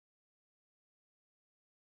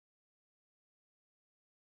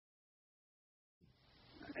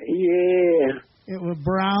Yeah. It was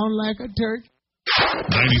brown like a turkey.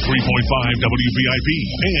 93.5 WVIP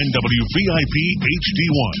and WVIP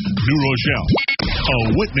HD1, New Rochelle.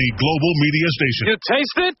 A Whitney Global Media Station. You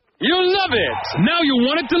taste it? You'll love it. Now you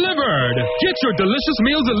want it delivered. Get your delicious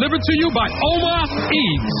meal delivered to you by Oma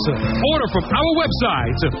Eats. Order from our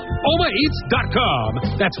website,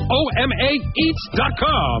 OmaEats.com. That's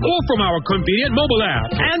OMAEats.com. Or from our convenient mobile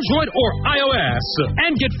app, Android or iOS.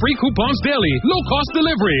 And get free coupons daily. Low-cost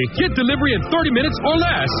delivery. Get delivery in 30 minutes or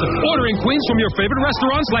less. Order in Queens from your favorite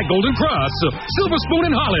restaurants like Golden Cross, Silver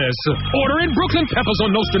Spoon and Hollis. Order in Brooklyn Peppers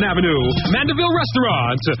on Nostrand Avenue, Mandeville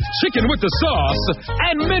Restaurant, Chicken with the Sauce,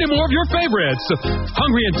 and many more of your favorites.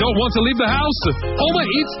 Hungry and don't want to leave the house?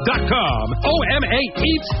 OmaEats.com.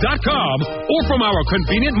 OMAEats.com. Or from our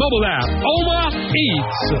convenient mobile app, Oma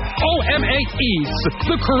Eats. OMA Eats.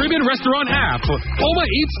 The Caribbean restaurant app.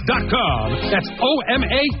 OmaEats.com. That's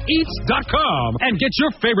OMAEats.com. And get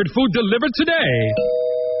your favorite food delivered today.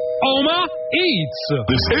 Oma Eats.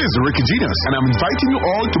 This is Ricky Genius, and I'm inviting you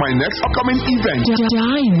all to my next upcoming event.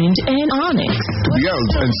 Diamond and Onyx. To be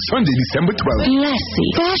held on Sunday, December 12th. Classy,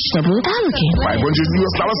 fashionable, elegant.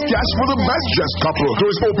 $500 cash for the best dressed couple.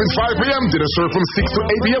 Doors open 5 p.m. Dinner served from 6 to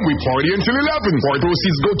 8 p.m. We party until 11. Part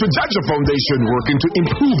proceeds go to Jaja Foundation, working to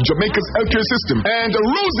improve Jamaica's healthcare system. And the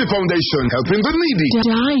Rosie Foundation, helping the needy.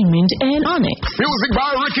 Diamond and Onyx. Music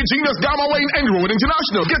by Ricky Genius, Gamma Wayne, and Road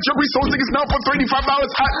International. Get your pre-sold tickets now for $35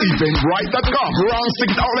 at Eventbrite.com. Wrong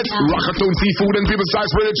Ticket Outlets, Rockatone Seafood and People Size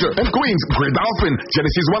Furniture. In Queens, Great Dolphin,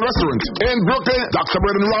 Genesis One Restaurant. In Brooklyn, Dr.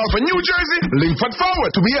 Bread and Ralph. In New Jersey, Linkford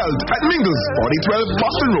Forward. To be held at Mingles, 4012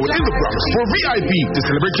 Boston Road in the Bronx. For VIP, to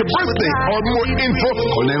celebrate your birthday or more info,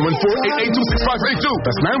 call 914-882-6582.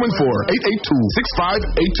 That's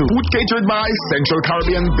 914-882-6582. Food catered by Central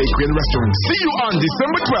Caribbean Bakery and Restaurant. See you on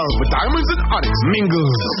December 12th with Diamonds and Onyx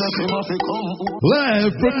Mingles. Live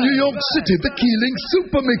from New York City, the Keeling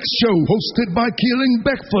Super Mix Show, hosted by Keeling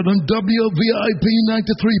Beckford on WVIP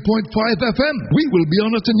 93.5 FM. We will be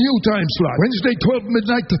on at a new time slot, Wednesday 12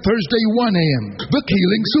 midnight to Thursday 1 a.m. The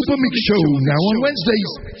Keeling Super Mix Show, now on Wednesdays.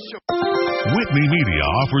 Whitney Media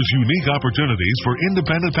offers unique opportunities for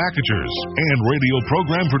independent packagers and radio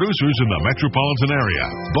program producers in the metropolitan area.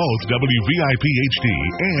 Both WVIP HD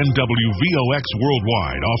and WVOX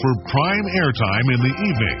Worldwide offer prime airtime in the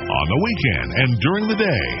evening, on the weekend, and during the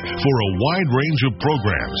day for a wide range of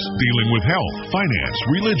programs dealing with health, finance,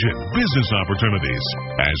 religion, business opportunities,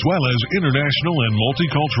 as well as international and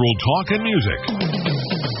multicultural talk and music.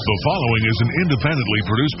 The following is an independently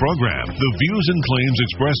produced program. The views and claims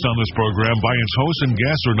expressed on this program by its hosts and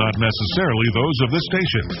guests are not necessarily those of this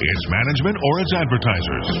station, its management, or its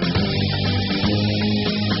advertisers.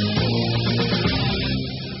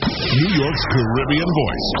 New York's Caribbean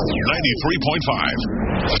Voice,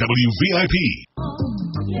 93.5 WVIP.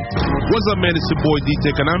 What's up, man? It's your boy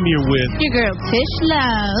D-Tech, and I'm here with your girl Tish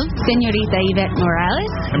Love, Senorita Yvette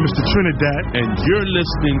Morales, and Mr. Trinidad, and you're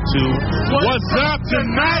listening to What's Up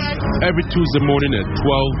Tonight? Every Tuesday morning at 12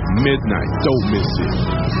 midnight. Don't miss it.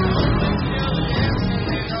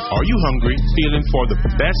 Are you hungry? Feeling for the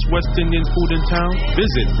best West Indian food in town?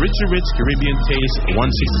 Visit Richie Rich Caribbean Taste,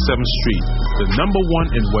 167th Street, the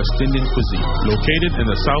 #1 in West Indian cuisine, located in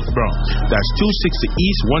the South Bronx. That's 260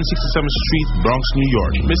 East 167th Street, Bronx, New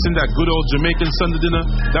York. Missing that good old Jamaican Sunday dinner?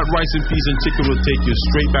 That rice and peas and chicken will take you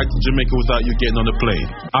straight back to Jamaica without you getting on the plane.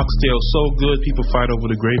 Oxtail so good, people fight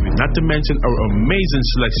over the gravy. Not to mention our amazing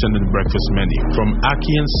selection in the breakfast menu, from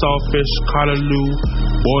ackee and saltfish, callaloo,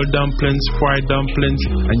 boiled dumplings, fried dumplings,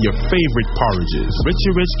 and your favorite porridges.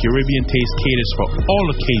 Richie Rich Caribbean Taste caters for all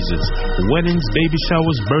occasions, weddings, baby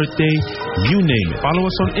showers, birthday, you name it. Follow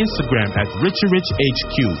us on Instagram at Richie Rich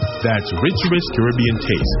HQ. That's Richie Rich Caribbean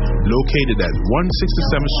Taste, located at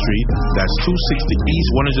 167th Street. That's 260 East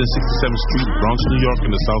 167th Street, Bronx, New York, in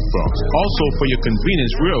the South Bronx. Also, for your convenience,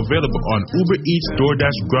 we're available on Uber Eats,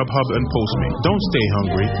 DoorDash, Grubhub, and Postmates. Don't stay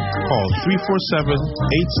hungry. Call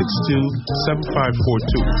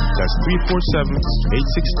 347-862-7542. That's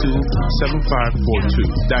 347-862-7542.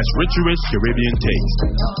 That's Richie Rich Caribbean Taste.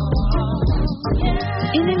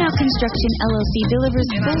 In and Out Construction LLC delivers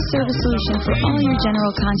full-service solution for all your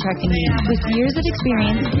general contracting needs. With years of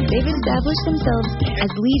experience, they've established themselves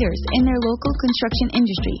as leaders in their local construction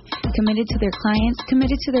industry, committed to their clients,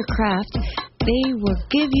 committed to their craft, They will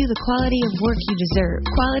give you the quality of work you deserve.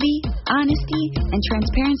 Quality, honesty, and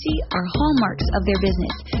transparency are hallmarks of their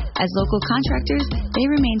business. As local contractors, they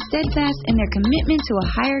remain steadfast in their commitment to a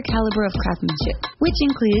higher caliber of craftsmanship, which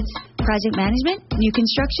includes project management, new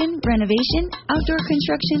construction, renovation, outdoor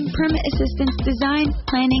construction, permit assistance, design,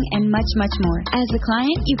 planning, and much, much more. As a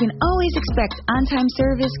client, you can always expect on-time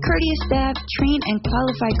service, courteous staff, trained and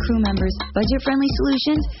qualified crew members, budget-friendly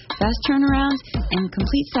solutions, fast turnarounds, and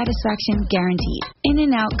complete satisfaction guaranteed.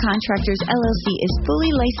 In-N-Out Contractors LLC is fully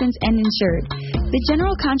licensed and insured. The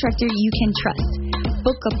general contractor you can trust.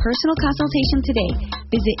 Book a personal consultation today.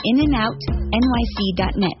 Visit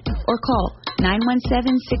inandoutnyc.net or call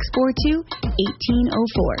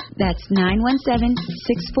 917-642-1804. That's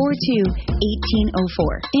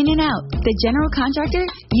 917-642-1804. In-N-Out, the general contractor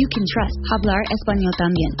you can trust. Hablar Español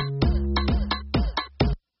también.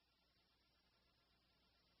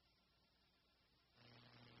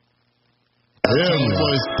 Yeah,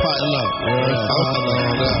 boys potting up.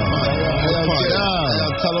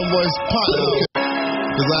 Tell them boys potting up.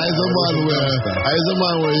 Cause I is a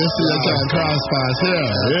man where you see you can't cross pass here.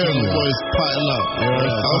 Yeah, boys potting up.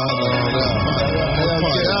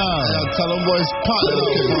 Tell them boys potting up.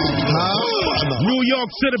 New York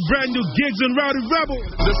City, brand new gigs and Rowdy Rebel.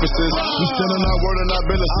 Differences. We still in our word and our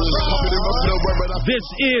businesses. This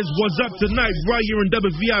is What's Up Tonight, right here in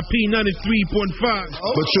WVIP 93.5.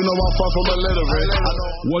 But you know I'm far from illiterate.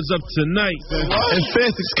 What's Up Tonight? And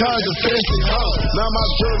fancy cars and fancy house. Now my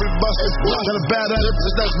jewelry busted. Got a bad at it,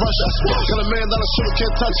 that's Russia. Got a man that I should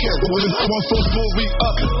can't touch it. When it's one full move, we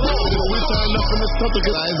up. We turn up in this something.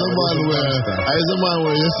 I is a man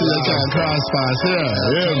where you see you can't cross pass here.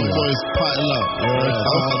 Yeah, boys potting up.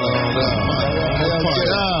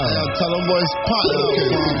 Tell them boys potting up.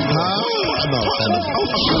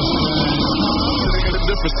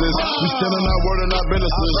 Differences. We still in our word and our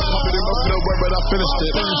businesses. Company must know where, but I finished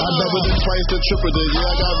it. I doubled it twice and tripled it. Yeah,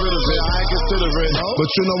 I got rid of it. I ain't consider it. But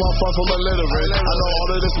you know I'm far from illiterate. I know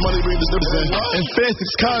all of this money brings the difference. And fancy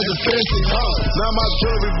cars and fancy house. Now my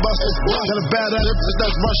jewelry busted. Got a bad at it,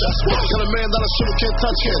 that's Russia. Got a man that I should can't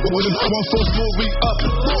touch it. When it's one full move, we up.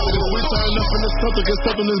 We turn up in this something, cause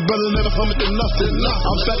something is better than never coming to nothing.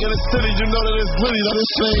 I'm back in the city, you know that it's litty. That is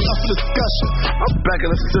shame up for discussion. I'm back in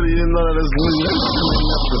the city, you know that it's litty.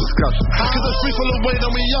 Discussion. Cause it's free full of weight on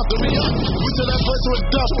me up, We tell that place to a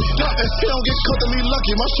dump. And if he don't get caught, then he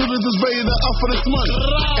lucky. My shooters is ready to up for this money.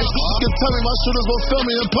 And you can tell me my shooters won't film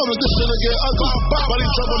me in public. This shit'll get ugly. Body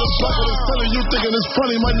drop on the block when it's funny. You thinking it's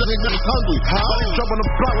funny, my nigga is hungry. Body drop on the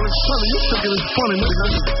block when it's funny. You thinking it's funny, my nigga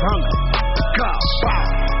is hungry. God, wow.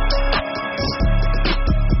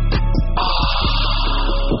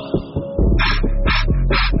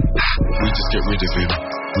 We just get rid of him.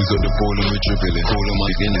 We got the ball and we're dribbling. All of my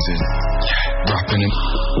beginners in. Rapping him.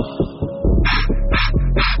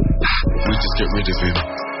 We just get rid of him.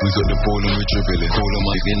 We got the ball and we're dribbling. All of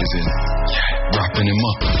my beginners in. Rapping him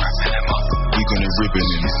up. We gonna ribbon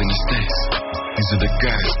him. He's in the States. These are the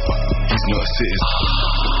guys, but he's not a citizen.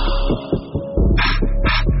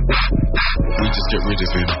 We just get rid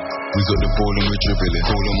of him. We got the ball and we're dribbling.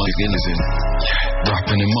 All of my beginners in.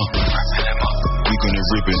 Rapping him up. We gonna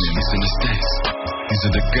ribbon him. He's in the States. These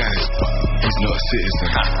are the guys, but he's not a citizen.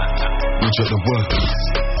 We drop the workers,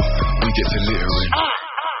 we get to littering.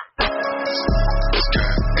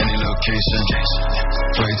 Any location,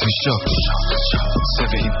 fly to shop,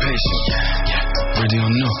 70 patient, ready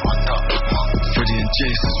or not. Freddy and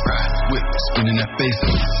Jason, whip, spinning that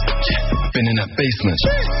basement, spinning that basement.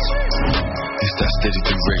 This that steady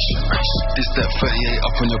duration. This that 38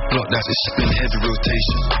 up on your block, that's it spin heavy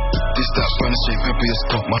rotation. This that burn shape up your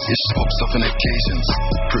spot, my fish pops up on occasions.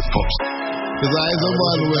 Brick pops. Cause I is a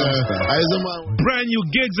man. Brand new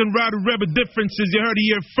gigs and Rowdy Rebel differences. You heard it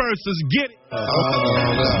here first. Let's get it.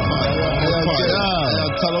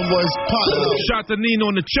 Tell them boys potting up. Shout to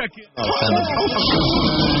Nino on the check-in.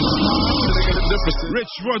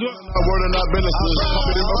 Rich Road. Our word and our businesses.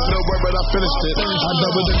 Company must know where, but I finished it. I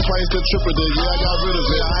doubled it twice and tripled it. Yeah, I got rid of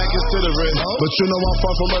it. I ain't consider it. But you know I'm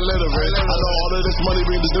far from illiterate. I know all of this money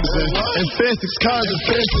brings the difference. And fancy cars and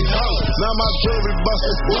fancy house. Now my jewelry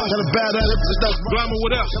busted. Got a bad at it, that's Glamour,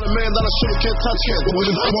 what else? Got a man that I should can't touch it. When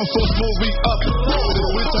it's one full move, we up.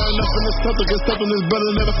 We turn up in this something, cause something is better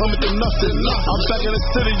than never coming to nothing. I'm back in the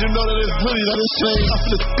city, you know that it's litty. That is shame up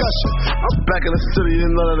for discussion. I'm back in the city,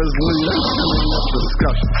 you know that it's litty.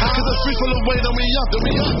 discussion. Cause the streets full of weight on me up.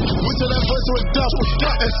 We tell that voice to a duck.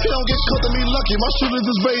 And she don't get caught, then me lucky. My shooters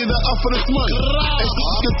is ready to up for this money. And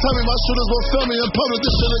she can tell me my shooters will film me in public.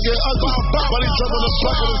 This shit'll get ugly. While he drop on the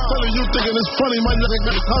block with his funny, you thinking it's funny. My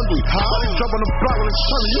nigga is hungry. While he drop on the block with his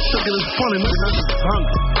funny, you thinking it's funny. My nigga is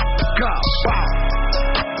hungry. God, wow.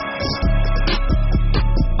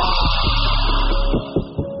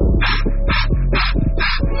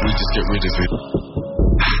 We just get rid of it.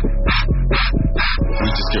 We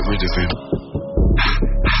just get rid of him.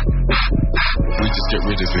 We just get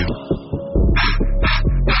rid of him.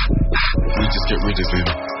 We just get rid of him.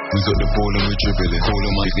 We got the ball and we dribble it. All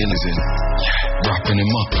of my guineas in. Wrapping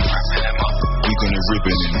him up. We gonna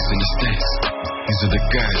ribbon him. He's in the States. These are the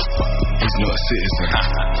guys. He's not a citizen.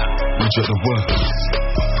 We drop the work.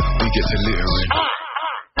 We get to littering.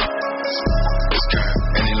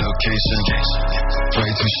 Any location.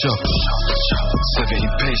 Way too sharp. 70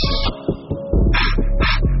 patient.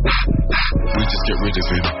 We just get rid of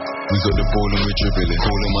him. We got the ball and we dribble it.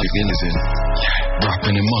 All of my guineas in.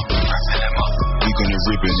 Wrapping him up. We gonna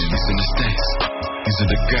ribbon him. He's in the States. These are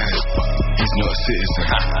the guys. He's not a citizen.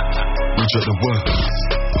 We drop the work.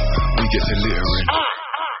 We get to littering.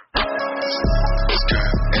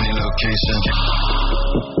 Any location.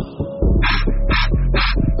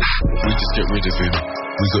 We just get rid of him.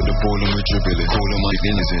 We got the ball and we dribble it. All of my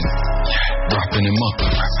guineas in. Wrapping him up.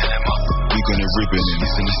 We gonna ribbon him.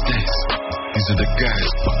 He's in the States. These are the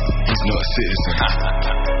guys. He's not a citizen.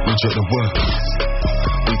 We drop the work.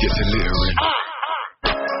 We get to littering.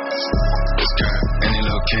 Any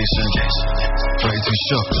location. Way too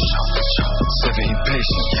sharp. 70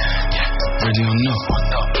 patient. Ready or not.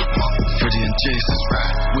 Freddy and Jason.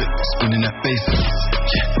 Whip spinning that basement.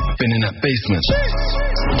 Spinning that basement.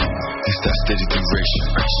 This that steady duration.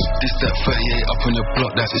 This that 38 up on your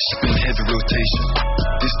block, that's it spin heavy rotation.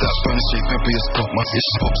 This that burner straight pepper your spot, my fish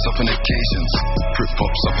pops up on occasions. Prick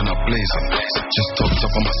pops up and I blaze. Just topped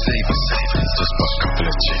up on my savings. Just bought a couple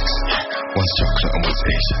of chicks. One's chocolate and one's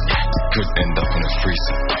Asian. Could end up in a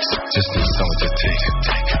freezer. Just need someone to take it.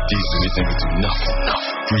 These niggas never do nothing.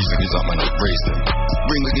 Reason is up man, I raised them.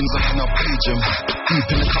 Ring against I hand, I'll page them. Deep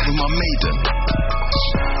in the cup with my maiden.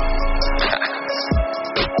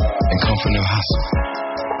 Ain't come for no hassle.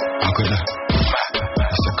 I got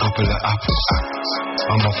that's a couple of apples.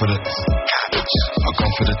 I'm off for the cabbage. I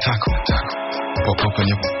gone for the tackle. Pop up on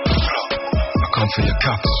your I come for your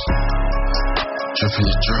capital. Dripping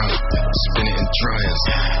your dry. Spin it in dryers.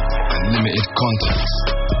 Unlimited contacts.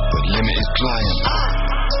 But limited clients.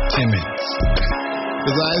 Timid.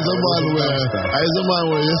 Cause I is a man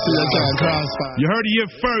where you see you can't crossfire. You heard it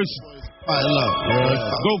here first.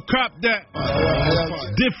 Go cop that.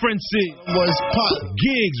 Differency. Boys pot.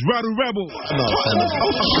 Gigs, Rattle Rebel.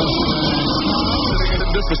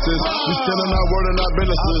 Differences. We still in our word and our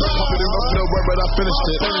businesses. Pumping up no word, but I finished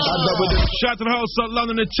it. I doubled it. Shout to the house of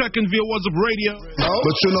London and checking via WhatsApp radio.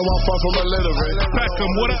 But you know I'm far from illiterate. Pack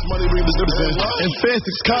 'em, what up? Money read the difference. And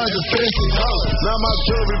fancy cars and fancy houses. Now my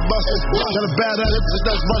jewelry busted. Got a bad habit,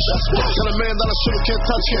 that's Russia. Got a $1 million shooter, can't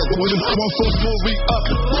touch it. When the one full move, we up.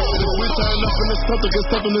 We turn up in this something, cause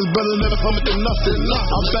something is better than coming to nothing.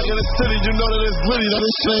 I'm back in the city, you know that it's litty. That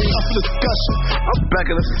is shit ain't up for discussion. I'm back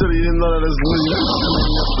in the city, you know that it's litty.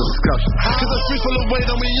 Discussion. Cause the streets full of weight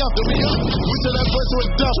on me up. We tell that voice to a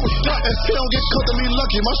duck. And she don't get caught, then me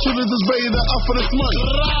lucky. My shooters is ready to up for this money.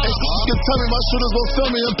 And she can tell me my shooters will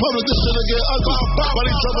film me in public. This shit'll get ugly. While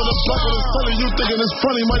he drop on the block with his funny, you thinking it's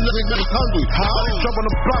funny. My nigga is hungry. While he drop on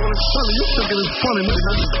the block with his funny, you thinking it's funny. My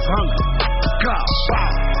nigga is hungry. God,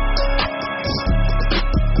 wow.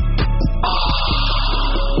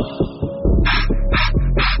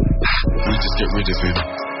 We just get rid of him.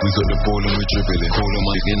 We got the ball and we dribble it. All of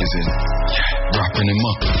my guineas in. Wrapping him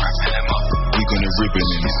up. We gonna ribbon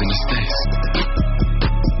him. He's in the States.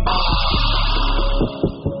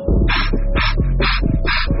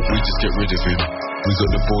 We just get rid of him. We got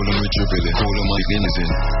the ball and we dribble it. All of my guineas in.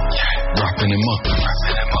 Wrapping him up.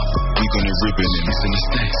 We gonna ribbon him. He's in the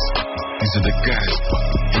States. These are the guys.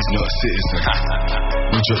 He's not a citizen.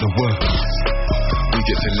 We drop the work. We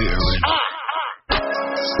get to littering.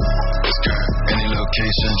 Any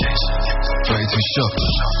location. Way too sharp.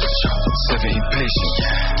 70 patient.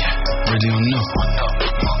 Ready or not.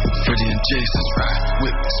 Freddy and Jason.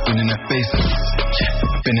 Whip spinning that basement.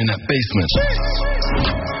 Spinning that basement.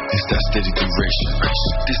 This that steady duration.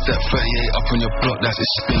 This that 38 up on your block, that's it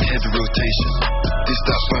spin heavy rotation. This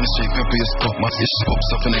that burner straight pepper your spot, my fish pops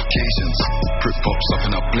up on occasions. Prick pops up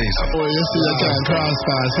and I blaze. Oh, you see you can't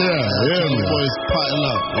crossfire here. Yeah, boys potting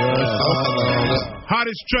up.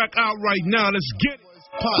 Hottest track out right now, let's get it.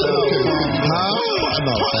 The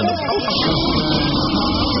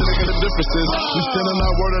differences. We stand on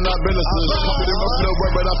our word and our businesses. Company must no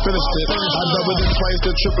word, but I finished it. I doubled it twice,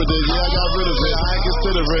 then tripled it. Yeah, I got rid of it. I ain't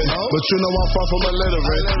considerate. But you know I'm far from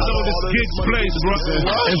illiterate. I know this gig's place, bro.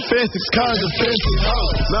 And fancy cars and fancy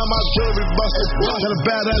house. Now my jewelry busted. Got a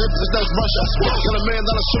bad attitude, that's Russia. Got a man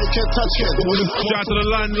that I shoot, can't touch it. Shout to the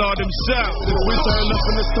landlord himself. We turn up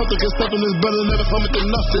in this something, cause something is better than coming to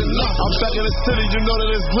nothing. I'm back in the city, you know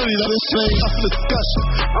that it's litty. That is ain't up for discussion.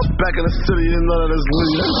 I'm back in the city, you know that it's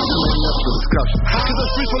litty. That ain't up for discussion. Cause the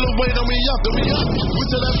free full of weight on me up. We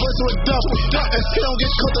tell that boy to a duffel. And he don't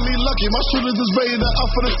get caught to me lucky. My shooters is ready to up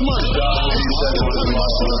for this money. He said to tell me my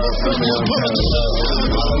shooters will send me a bunch.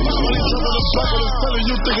 When he jump on the block with his telly,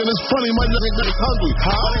 you thinking it's funny. My nigga's hungry.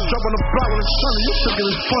 When he jump on the block with his sunny, you thinking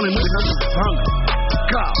it's funny. My nigga's hungry.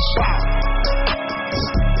 God, wow.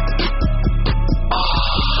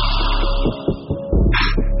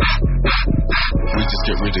 We just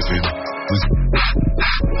get rid of him.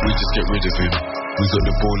 We just get rid of him. We got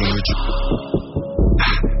the ball and we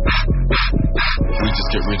just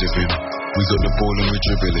get rid of him. We got the ball and we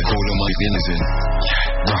dribble it. All of my guineas in.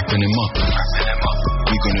 Wrapping him up.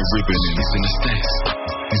 We gonna ribbon him. He's in the States.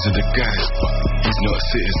 These are the guys. He's not a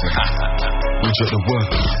citizen. We drop the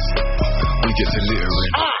work. We get to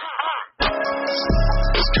littering.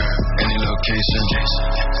 Any location.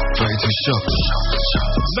 32 shots.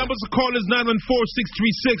 Numbers to call is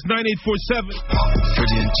 914-636-9847.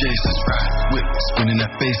 Freddie and Jason's right. Whip, spinning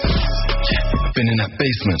that basement. Been in that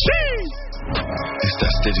basement. This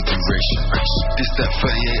that steady duration. This that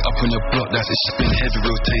 38 up on your block. That's it. Spin heavy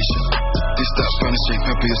rotation. This that burner straight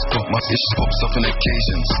pepper spot. My ish pops up on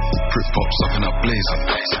occasions. Prick pops up in our blazer.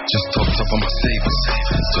 Just topped up on my savings.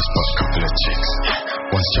 Just bought a couple of chicks.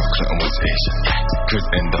 One's chocolate and one's Asian. Could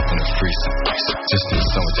end up in a freezer. Just need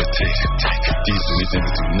someone to take it. These niggas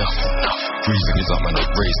never do nothing. Reason is I'm gonna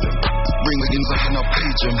raise them. Ring against I and I'll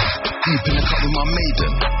page them. Deep in the cup with my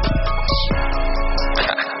maiden.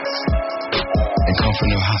 Ain't come for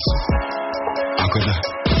no hassle. I got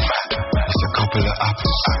it's a couple of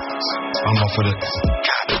apples. I'm off for the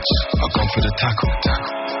cabbage. I come for the tackle.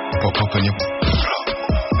 Pop up on your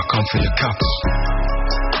I come for your caps.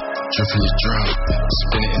 Dripping your drum.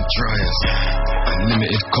 Spin it in dryers.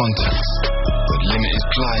 Unlimited contacts. But limited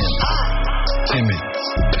clients. Timid.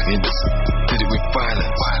 Did it with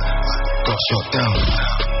violence. Got shot down.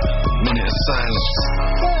 Minute of silence.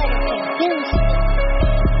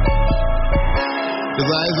 Cause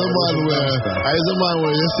I is a man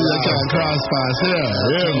where you see that kind of cross pass here.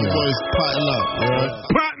 Yeah, man. Boys potting up.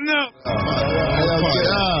 Potting up.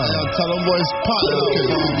 Tell them boys potting up.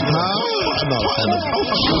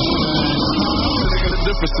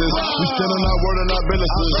 Differences. We stand on our word and our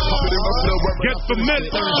businesses. Get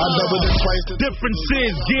familiar. I doubled it twice.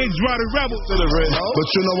 Differences. Gigs, Rowdy Rebel. But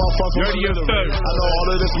you know I'm far from illiterate. I know all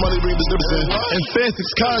of this money brings the difference. And fancy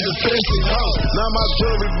cars and fancy house. Now my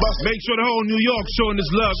jewelry bust. Make sure the whole New York showing this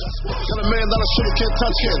love. Got a man that I shoot, can't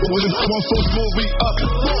touch it. When it's one so smooth, we up.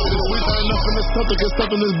 We turn up in the something, cause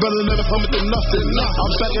something is better than coming to nothing.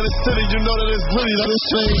 I'm back in the city, you know that it's litty. That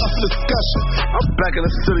is ain't up for discussion. I'm back in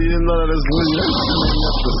the city, you know that it's litty. That ain't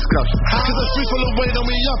up for discussion. Cause the free full of weight on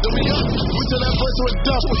me up. We tell that boy to a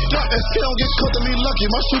duffel. And he don't get caught to me lucky.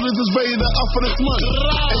 My shooters is ready to up for this money.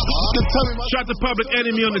 Shout to Public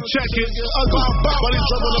Enemy on the check-in. But he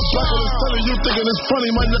jump on the block with his telly, you thinking it's funny.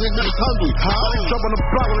 My nigga's hungry. But he jump on the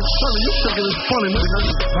block with his sunny, you thinking it's funny. My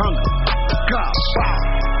nigga's hungry. God, wow.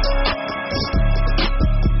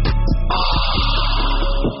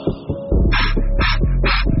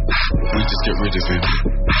 We just get rid of him.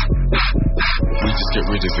 We just get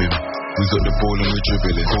rid of him. We got the ball and we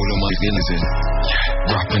dribble it. All of my guineas in.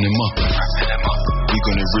 Wrapping him up. We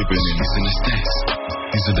gonna ribbon him. He's in the States.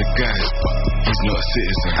 These are the guys. He's not a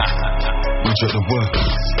citizen. We drop the work.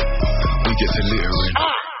 We get to littering.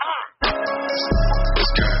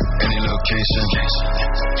 Any location.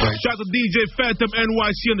 Shout to DJ Phantom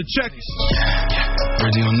NYC on the check.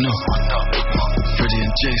 Ready or not. Freddie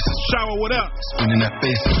and Jason. Shower, what up? Spinning that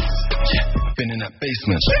basement. Been in that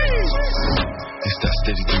basement. This that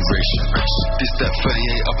steady duration. This that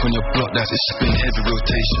 38 up on your block. That's it. Spin heavy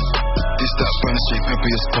rotation. This that burner straight pepper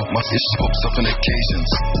your spot. My ish pops up on occasions.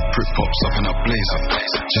 Prick pops up in our blazer.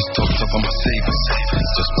 Just topped up on my savings.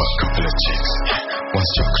 Just bought a couple of chicks. One's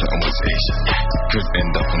chocolate and one's Asian. Could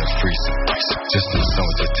end up in a freezer. Just need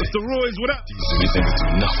someone to take. The Roy's, what up? These niggas never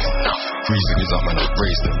do nothing. Reason is I'm gonna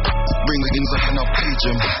raise them. Ring against I and I'll page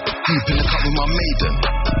them. Deep in the cup with my maiden.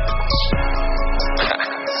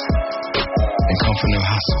 Ain't come for no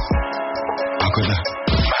hassle. I got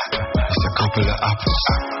it's a couple of apples.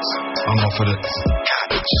 I'm off for the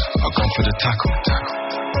cabbage. bitch. I come for the tackle.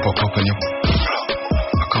 Pop up on your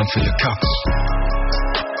I come for your cups.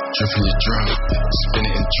 Dripping your drum, spin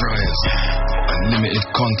it in dryers. Unlimited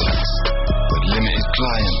contacts, but limited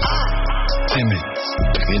clients. Timid,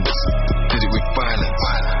 Vince, did it with violence.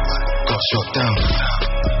 Got shot down,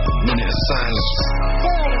 minute of silence.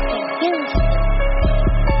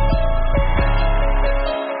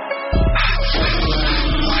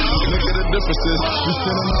 Look at the differences. We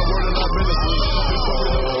stand on our word and our businesses.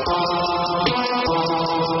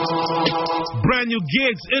 Brand new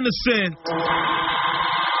gigs, Innocent.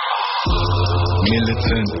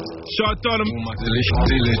 Militant. Shout out to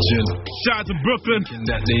diligent. Shout out to Brooklyn.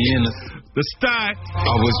 That they innocent. The Style.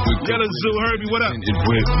 I was with Yellow Zoo, Herbie, what up?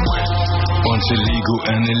 With bunch of legal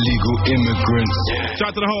and illegal immigrants.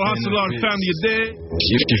 Shout out to the whole Hustle on family, you dead?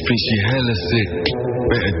 If you think she hella sick,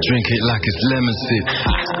 better drink it like it's lemon sip.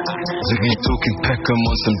 Ziggy talking Peckham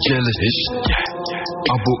on some jealous ish.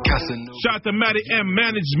 I bought Casanova. Shout out to Matty M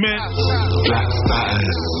Management. Black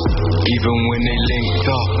status. Even when they linked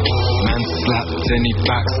up, man slapped any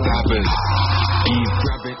backstabbers.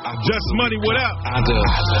 Just Money, what up? Adder.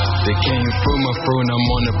 They came from my throne, I'm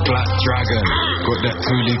on a black dragon. Got that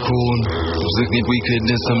coolie corn. Ziggy weaker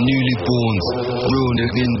than some newly borns. Real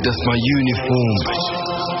nigga, that's my uniform.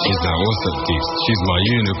 She's like, what's up, Deeps? She's my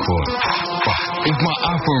unicorn. It's my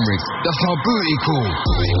iPhone ring, that's my booty call.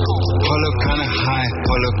 Hollow kinda high,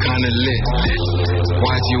 hollow kinda lit.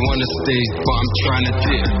 Why do you wanna stay, but I'm trying to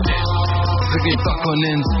dip. Ziggy duck on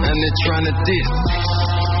ends, and they're trying to diss.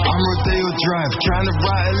 I'm Rodeo Drive, trying to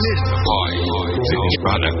write a list.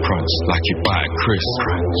 About that crunch, like you buy a crisp.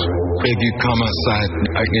 If you come outside,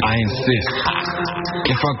 I insist.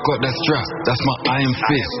 If I got that strap, that's my iron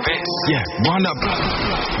fist. Yeah, run up,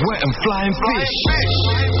 wet and flying fish.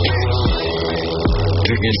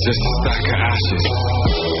 Digging just a stack of ashes,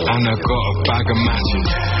 and I got a bag of matches.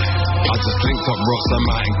 I just linked up rocks, I'm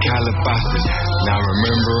out in Calabasas. Now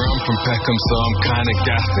remember, I'm from Peckham, so I'm kinda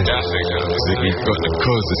gassing. Ziggy's got the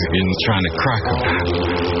codes, Ziggy's trying to crack 'em.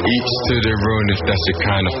 Each to their own if that's your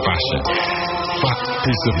kind of fashion. Fat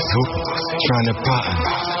piece of hook, trying to pattern.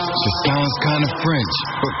 She sounds kinda French,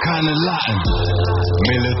 but kinda Latin.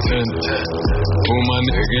 Militant, all my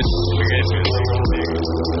niggas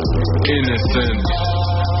innocent.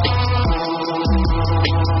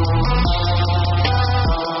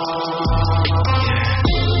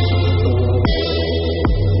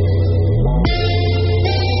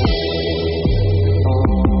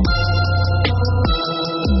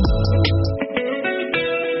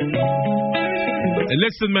 And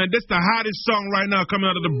listen, man, this the hottest song right now coming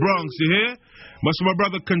out of the Bronx, you hear? Much for my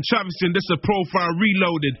brother Controversy, and this is a Profile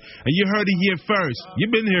Reloaded. And you heard it here first.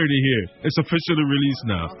 You've been here to hear. It's officially released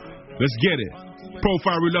now. Let's get it.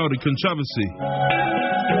 Profile Reloaded, Controversy.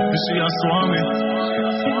 She a swami.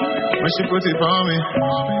 When she put it on me.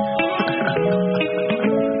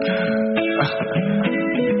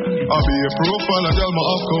 I'll be a profile, a girl, my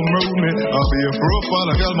off come round me. I'll be a profile,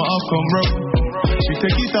 a girl, my off come round. She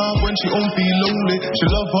take it off when she don't feel lonely. She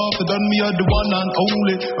love half the done me are the one and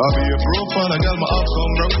only. I'll be a profile, a girl, my off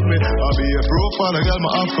come round me. I'll be a profile, a girl,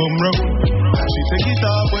 my off come round. She take it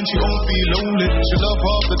off when she don't feel lonely. She love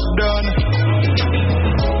half the done.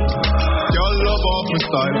 Y'all love off my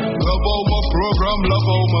style, love all my program, love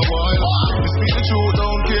all my wild. Me speak the truth,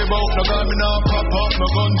 don't care about no guy, me now pop off my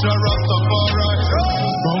gunja Rastafari.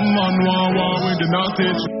 Some man want with the naughty.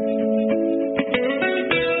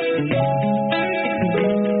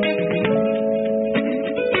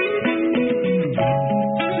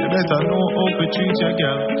 You better know how to treat your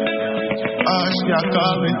girl. She a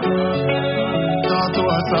call me, talk to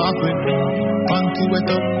her softly. Panty wet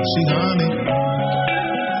up, she honey.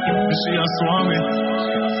 She a swami.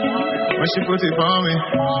 When she put it on me.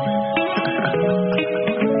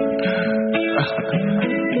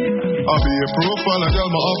 I'll be a profile, a girl,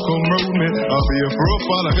 my off come round me. I'll be a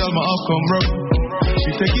profile, a girl, my off come round.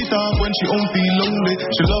 She take it off when she don't feel lonely.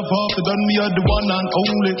 She love half the done me are the one and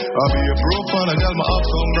only. I'll be a profile, a girl, my off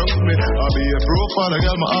come round me. I'll be a profile, a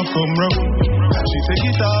girl, my off come round. She take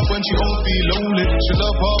it off when she don't feel lonely. She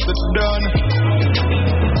love half the done.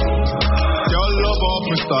 Y'all love off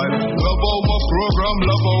my style, love all my program,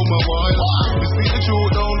 love all my wild. Me speak the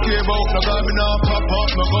truth, don't care about no guy, me now pop up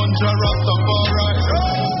my gunja Rastafari.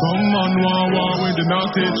 Some man want with the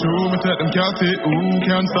naughty true, me take them catty. Ooh,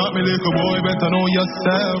 can't stop me little boy, better know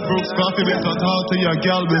yourself. Brooks Coffee, better talk to your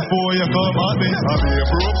gal before you come at me. I'll be a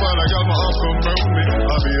profile, a gal my off come round me.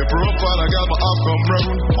 I'll be a profile, a gal my off come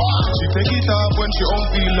round. She take it off when she don't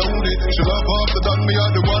feel lonely. She love half the done me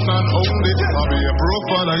are the one and only. I'll be a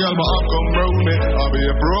profile, a gal my off come round me. I'll be be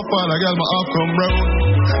a profile, a girl my up come round.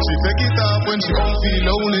 She take it off when she don't feel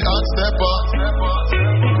lonely, hot stepper.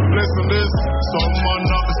 Listen this, some man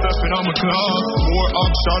not be stepping on my class. More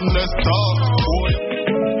action, less talk, boy.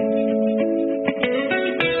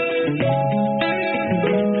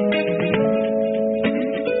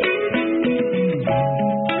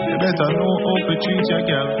 You better know how to treat your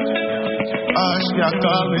girl. She a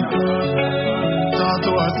call me, talk to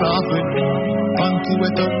her softly. Panty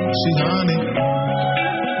wet up, she honey.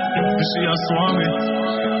 And she a swami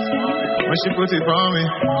when she put it on me.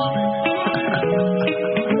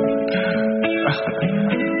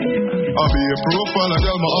 I'll be a profile, a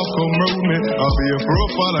girl my up come round me. I'll be a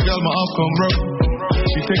profile, a girl my up come round.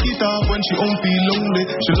 She take it off when she don't feel lonely.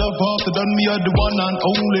 She love after done me are the one and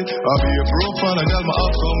only. I'll be a profile, a girl my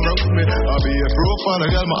up come round me. I'll be a profile, a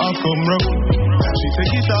girl my up come round. She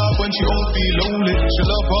take it off when she don't feel lonely. She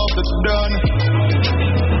love after done.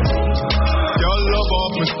 Girl love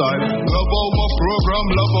off my style, love all my program,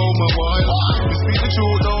 love all my wild. You speak the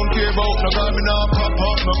truth, don't care about no guy, me nah pop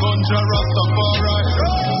up, no gunja, Rastafari.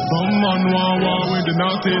 Some man want with the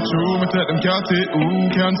naughty true, me take them catty. Ooh,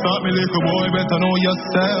 can't stop me little boy, better know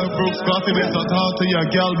yourself. Brooks Coffee, better talk to your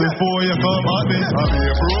gal before you come at me. I'll be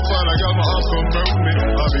a profile, I got my up come round me.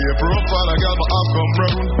 I'll be a profile, I got my up come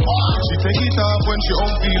round. She take it off when she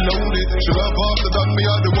don't feel lonely. She love after done me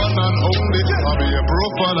are the one and only. I'll be a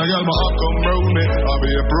profile, I got my up come round me. I'll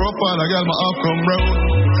be a profile, I got my up come round.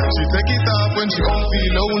 She take it off when she don't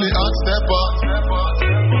feel lonely. Hot stepper.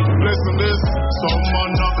 Listen this, some man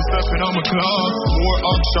not be stepping on my class. More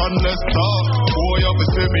action, less talk. Boy, up to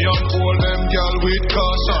see me and hold them girl with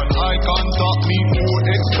caution. I can't talk me for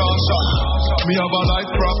extortion. Me have a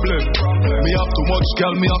life problem. Me have too much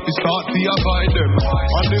girl, me have to start to avoid them.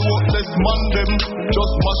 And the worthless man them,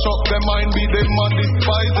 just mash up them mind, be them and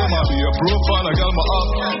despise them. I be a profile, a girl my up.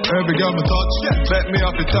 Every girl me touch, let me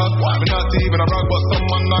have to talk. Me not even a rock, but some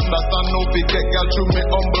man understand. No big get girl through me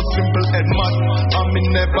humble, simple head man. And me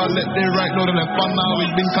never let the right know the left one. Now we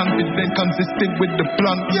been confident, consistent with the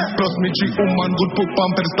plan. Plus me treat woman good, put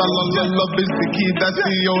on pedestal. All love is the key, that's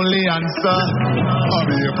the only answer. I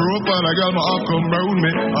be a profile, a girl my up come round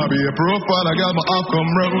me. I be a profile, a girl my up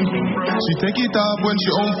come round. She take it off when she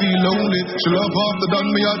don't feel lonely. She love after done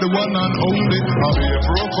me are the one and only. I be a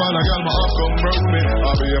profile, a girl my up come round me.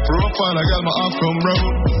 I be a profile, a girl my up come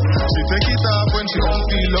round. She take it off when she don't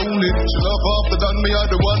feel lonely. She love after done me are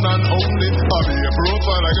the one and only. I be a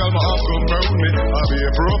profile, a girl my up come round me. I be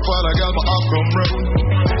a profile, a girl my up come round.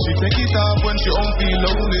 She take it off when she don't feel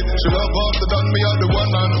lonely. She love after done me are the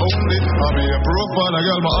one and only. I be a profile, a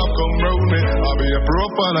girl my up come round me. I be a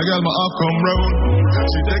profile, a girl my up come round.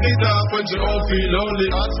 She take it off when she don't feel lonely.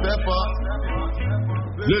 Hot stepper.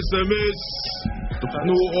 Listen, miss,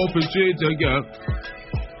 no open shade again.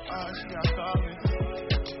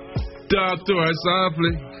 Talk to her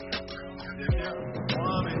softly.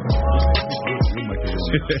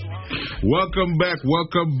 Welcome back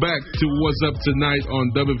to What's Up Tonight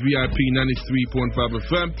on WVIP 93.5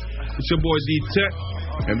 FM. It's your boy D-Tech,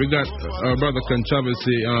 and we got our brother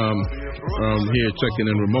Controversy here checking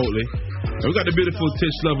in remotely. And we got the beautiful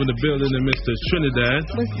Tish Love in the building and Mr. Trinidad.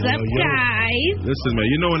 What's up, guys? Listen, man,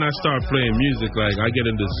 you know when I start playing music, like, I get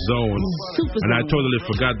in this zone, and I totally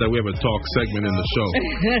forgot that we have a talk segment in the show.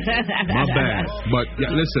 My bad. But,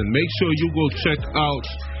 yeah, listen, make sure you go check out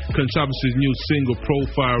Controversy's new single,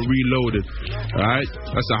 Profile Reloaded. Alright?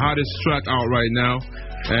 That's the hottest track out right now.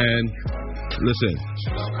 And, listen,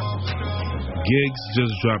 Gigs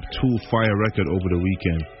just dropped 2 fire records over the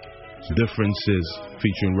weekend. Differences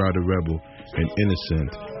featuring Rowdy Rebel and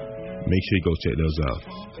Innocent. Make sure you go check those out.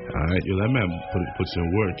 Alright? Yo, that man put some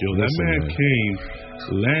work. Yo, that man came,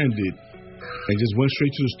 landed, and just went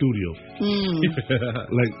straight to the studio.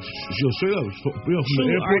 Like, yo, straight up. Yo, from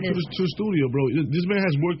the airport to the studio, bro. This man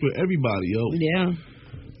has worked with everybody, yo. Yeah.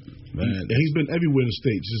 Man, and he's been everywhere in the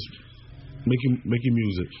States, just making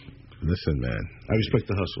music. Listen, man. I respect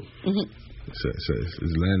the hustle. So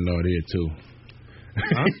his landlord here, too.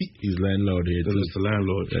 Huh? He's landlord here, too. It's the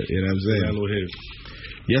landlord. You know what I'm saying? Landlord here.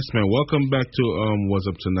 Yes, man. Welcome back to What's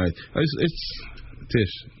Up Tonight. It's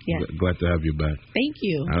Tish. Yes. Glad to have you back. Thank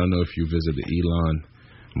you. I don't know if you visited Elon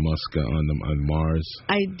Musk on Mars.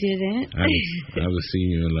 I didn't. I haven't seen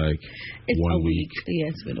you in like it's 1 week. Yeah,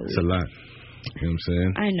 it's been a week. It's a lot. You know what I'm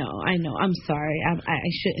saying? I know. I'm sorry.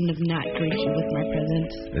 I shouldn't have not graced you with my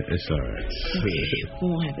presence. It's all right. It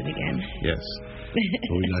won't happen again. Yes.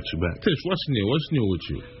 Well, we got you back. Tish, what's new? What's new with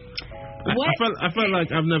you? What? I felt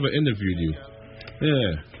like I've never interviewed you.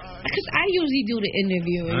 Yeah. Because I usually do the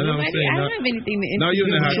interviewing. I don't have anything to interview. Now you're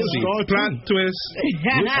in the hot seat. Plot twist.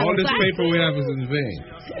 All this paper we have is in vain.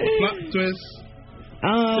 Plot twist.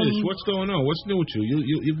 Fish, what's going on? What's new with you?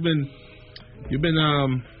 You've been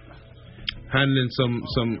handling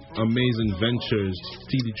some amazing ventures.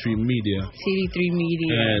 TD3 Media.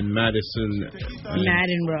 And Madison.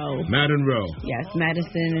 Madden Row. Yes,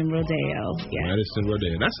 Madison and Rodeo. Yes. Madison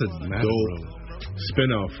Rodeo. That's a dope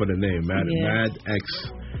spin-off for the name. Mad X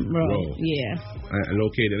Row. Yeah.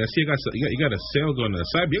 Located. I see you got a sale going on.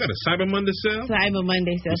 You got a Cyber Monday sale? Cyber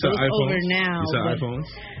Monday sale. So it's over now. You sell iPhones?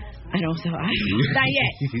 I don't sell iPhones. Not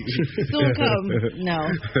yet. Soon come. No.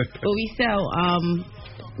 But we sell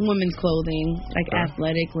women's clothing, like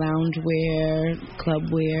athletic loungewear, club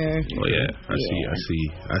wear. Oh yeah, I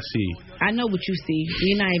see. I know what you see.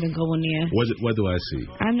 You're not even going there. What do I see?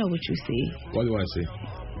 I know what you see. What do I see?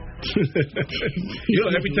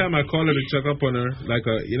 Every time I call her to check up on her, like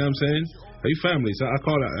you know what I'm saying? Hey, family. So I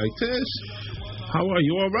call her like, Tish, how are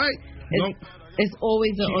you? All right? It's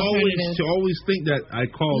always an alternative. She always think that I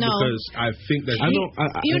call because I think that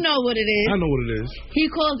you know what it is. I know what it is. He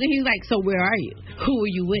calls and he's like, so where are you? Who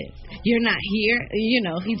are you with? You're not here. You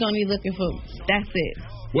know, he's only looking for. That's it.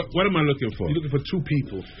 What am I looking for? You're looking for two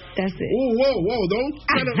people. That's it. Whoa! Don't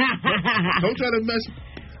try to mess.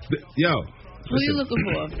 Yo. Who are you looking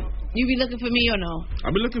for? You be looking for me or no? I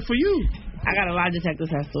be looking for you. I got a lie detector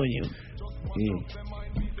test on you.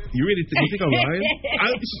 You really think I'm lying?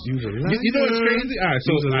 You know what's crazy? All right,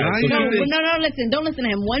 no, listen. Don't listen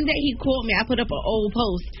to him. One day he called me. I put up an old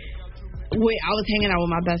post where I was hanging out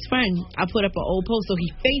with my best friend. I put up an old post, so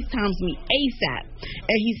he FaceTimes me ASAP.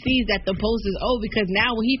 And he sees that the post is old because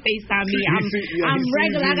now when he FaceTime me, I'm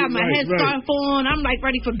regular. I got my headscarf on. I'm like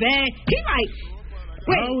ready for bed. He like,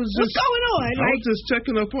 wait, what's going on? I was just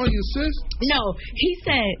checking up on you, sis. No, he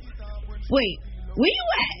said, wait, where you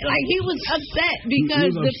at? Like, he was upset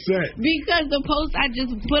because the post I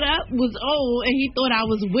just put up was old and he thought I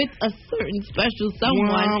was with a certain special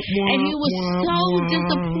someone. And he was so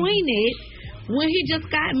disappointed when he just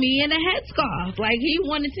got me in a headscarf. Like, he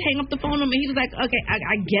wanted to hang up the phone on me. He was like, okay,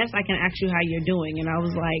 I guess I can ask you how you're doing. And I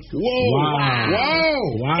was like, wow.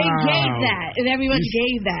 It gave that. It very much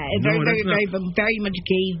gave that. It very much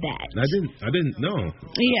gave that. I didn't know.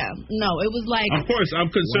 Yeah. No, it was like. Of course, I'm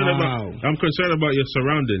concerned about your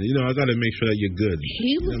surroundings. You know, I got to make sure that you're good.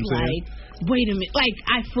 He was like, wait a minute. Like,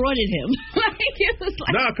 I frauded him. Like, it was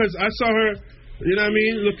like. Nah, because I saw her. You know what I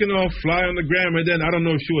mean? Looking all fly on the gram, and then I don't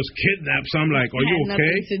know if she was kidnapped. So I'm like, "Are you okay?"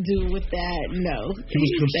 Nothing to do with that. No. He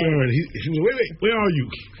was concerned. He was, wait, where are you?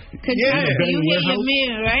 You hear your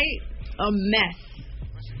man, right? A mess.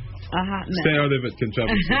 A hot mess. Stay out of it,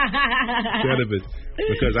 Controversy. Stay out of it,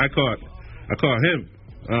 because I caught him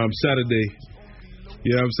Saturday.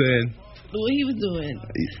 You know what I'm saying? What he was doing?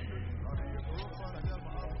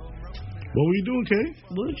 What were you doing, Kay?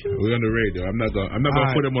 We're on the radio. I'm not gonna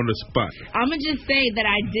put him on the spot. I'm gonna just say that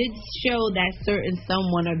I did show that certain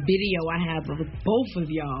someone a video I have of both of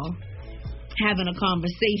y'all having a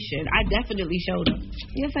conversation. I definitely showed him.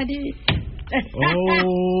 Yes, I did.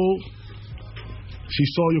 Oh. She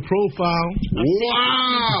saw your profile. Wow.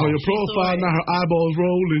 She saw your profile. Now her eyeballs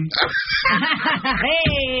rolling.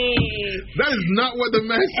 Hey. That is not what the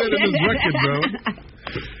man said in his record, bro.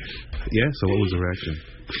 Yeah. So what was the reaction?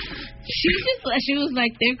 She was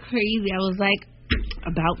like, they're crazy. I was like,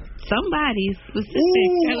 about somebody specific.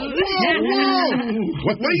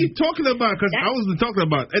 What are you talking about? Because I wasn't talking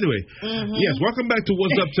about. Anyway, yes, welcome back to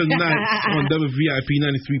What's Up Tonight on WVIP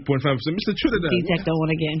 93.5. So Mr. Trinidad. D-Tech don't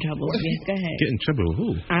want to get in trouble. Yes, go ahead. Get in trouble with who?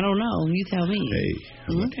 I don't know. You tell me. Hey.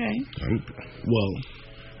 Okay. Well,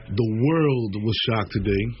 the world was shocked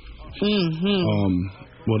today.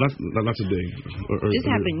 Well, not today. This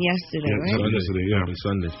happened yesterday, right? Happened yesterday, yeah.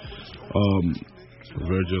 Sunday.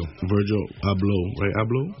 Virgil Abloh, right?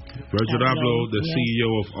 Abloh? Virgil Abloh, the CEO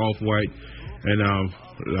of Off-White and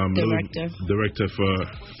director for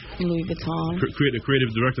Louis Vuitton.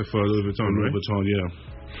 Creative director for Louis Vuitton, right? Louis Vuitton, yeah.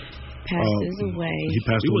 Passes away. He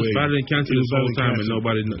passed away. He was battling cancer this whole time and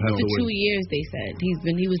nobody passed away. For 2 years, they said.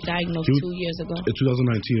 He was diagnosed 2 years ago. In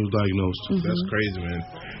 2019, he was diagnosed. That's crazy, man.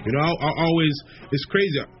 You know, I always, it's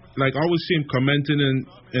crazy. Like, I always see him commenting and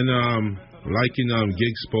liking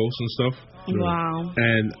Giggs posts and stuff. Wow.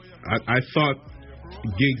 And I thought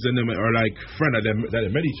Giggs and them are like friends that they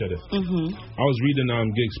met each other. I was reading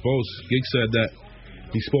Giggs' post. Giggs said that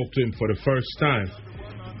he spoke to him for the first time.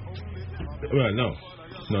 Well, no,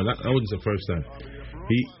 that wasn't the first time.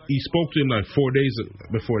 He spoke to him like 4 days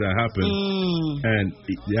before that happened, and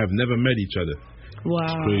they have never met each other. Wow.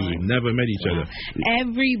 It's crazy. Never met each other.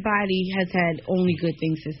 Everybody has had only good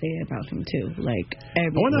things to say about him too. Like,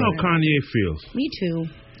 everybody. I wonder how Kanye feels. Me too.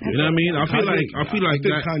 You know what I mean? I feel like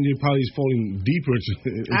that Kanye probably is falling deeper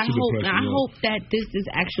into depression. I hope that this is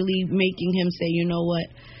actually making him say, you know what,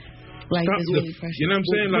 like this really pressure. You know what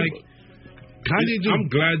I'm saying? Like Kanye,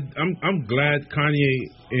 I'm glad Kanye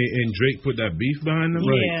and Drake put that beef behind them.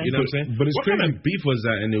 Right. Yeah. You know what I'm saying? But it's what kind of beef was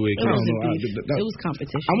that anyway? It was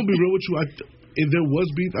competition. I'm gonna be real with you. If there was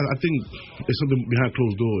beef, I think it's something behind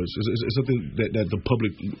closed doors. It's something that the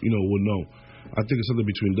public, will know. I think it's something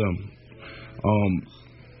between them.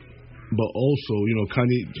 But also,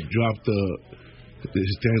 Kanye dropped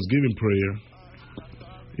his Thanksgiving prayer,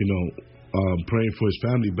 praying for his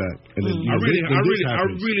family back. And then, I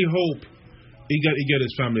really hope he get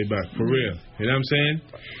his family back for real. You know what I'm saying?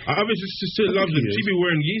 I obviously she still loves him. She be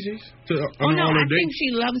wearing Yeezys on all her I think she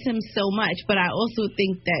loves him so much, but I also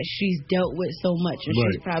think that she's dealt with so much, and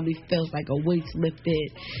she probably feels like a weight's lifted.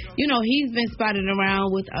 He's been spotted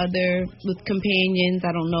around with companions.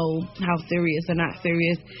 I don't know how serious or not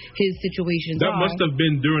serious his situations are. That must have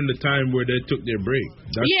been during the time where they took their break.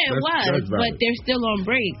 It was, but they're still on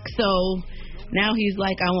break, so. Now he's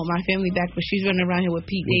like, I want my family back, but she's running around here with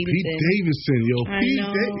Pete Davidson. Pete Davidson, yo. I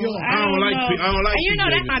don't like Pete. And you know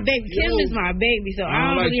that's my baby. Kim is my baby, so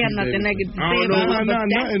I don't really have nothing negative to say about her. I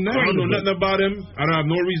don't know nothing about him. I don't have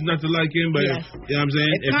no reason not to like him, but you know what I'm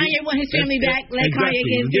saying? If Kanye want his family back, let Kanye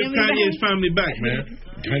give Kanye his family back, man.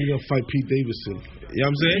 Kanye gonna fight Pete Davidson. You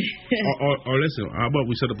know what I'm saying? or listen, how about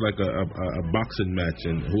we set up like a boxing match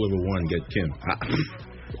and whoever won get Kim?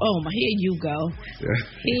 Oh my! Here you go.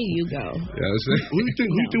 Here you go. Who do you think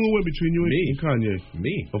will win between you and Kanye?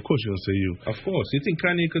 Me. Of course you're gonna say you. Of course. You think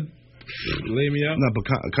Kanye could lay me out? No, but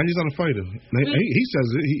Kanye's not a fighter. He says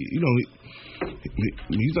it. He's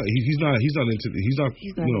not into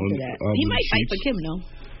that. He might fight for Kim though.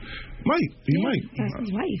 He might. That's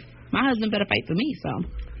his wife. My husband better fight for me, so.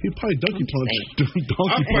 He probably donkey punch.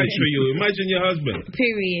 I'll fight for you. Imagine your husband.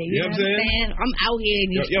 Period. You know what I'm saying? I'm out here in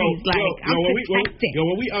these streets I'm protected.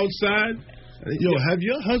 When we outside, have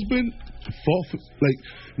your husband fought for,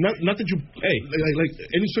 not that you like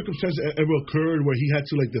any circumstance ever occurred where he had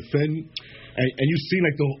to defend and you see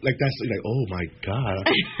that's oh my God,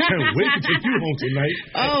 I can't wait to take you home tonight.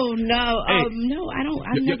 Oh no, no, I don't.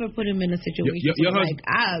 I never put him in a situation your husband.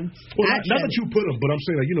 Not that you put him, but I'm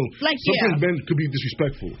saying sometimes men could be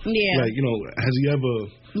disrespectful. Yeah. Has he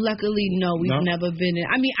ever? Luckily, no, we've never been in.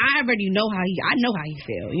 I mean, I already know how he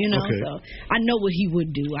feels, Okay. So I know what he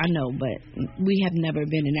would do. I know, but we have never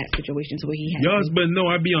been in that situation where he has. Your husband know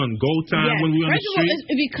I be on go time when we on the street. First of all,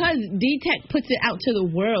 it's because D-Tech puts it out to the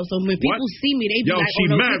world, so when people see me, they be like,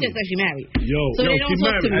 "Oh no, D-Tech says she married." So they don't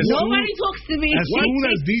talk to me. Nobody talks to me. As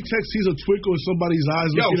soon as D-Tech sees a twinkle in somebody's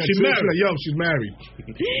eyes, she's married. She's married.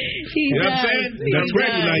 You know what I'm saying? That's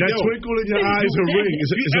great. That twinkle in your eyes, a ring.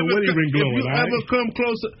 It's a wedding ring glowing. If you ever come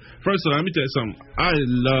close. First of all, let me tell you something. I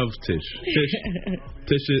love Tish.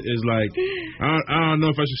 Tish is like, I don't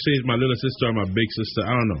know if I should say it's my little sister or my big sister.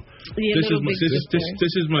 I don't know. Yeah, Tish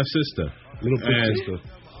is my sister. Little big sister.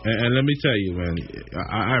 And let me tell you, man,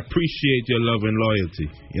 I appreciate your love and loyalty.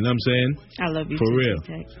 You know what I'm saying? I love you for too, real.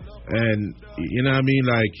 And you know what I mean?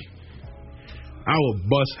 I will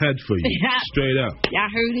bust head for you, straight up. Y'all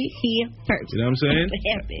heard it here first. You know what I'm saying?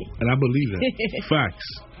 And I believe that. Facts.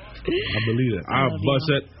 I believe that. I'll bust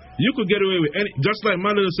it. You could get away with just like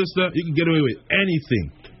my little sister, you can get away with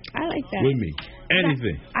anything. I like that. With me.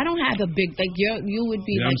 Anything. I don't have a big, you would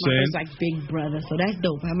be my first big brother, so that's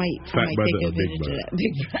dope. I might take advantage of that.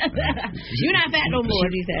 Big brother. You're not fat no more,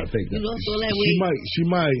 he said. You lost all that weight. She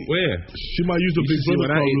might. Where? She might use a big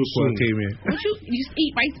brother card real soon. Came in. Don't you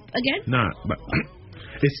eat rice again? Nah, but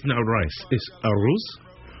it's not rice. It's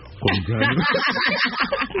arroz. I cannot.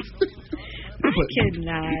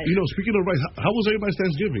 Speaking of rice, how was everybody's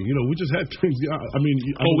Thanksgiving? We just had things.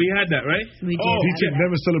 We had that, right? We did. He can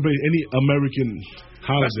never celebrate any American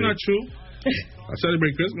holiday. That's not true. I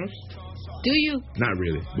celebrate Christmas. Do you? Not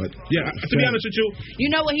really, but yeah. To be honest with you,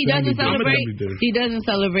 you know what he doesn't celebrate? He doesn't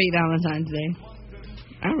celebrate Valentine's Day.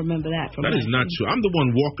 I remember that. That is not true. I'm the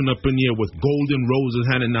one walking up in here with golden roses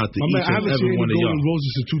handing out to each and every one of y'all. Golden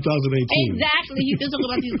roses since 2018. Exactly. He's still talking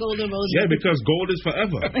about these golden roses. Yeah, because gold is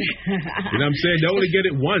forever. You know what I'm saying? They only get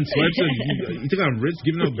it once. Right? So you think I'm rich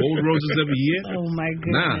giving out gold roses every year? Oh, my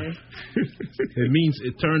goodness. Nah. It means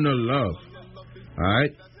eternal love. All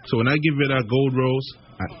right? So when I give you that gold rose,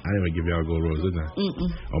 I didn't even give y'all a gold rose, didn't I?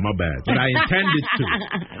 Oh, my bad. But I intended to.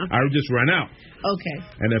 I just ran out. Okay.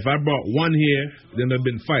 And if I brought one here, then there'd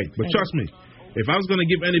been fight. But trust me, if I was going to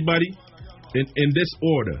give anybody in this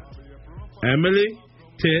order, Emily,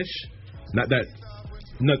 Tish, I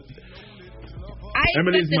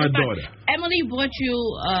Emily's my daughter. Emily bought you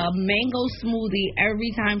a mango smoothie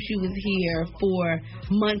every time she was here for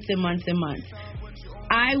months and months and months.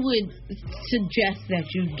 I would suggest that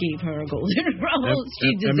you gave her a golden rose.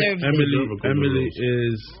 She deserves it. Emily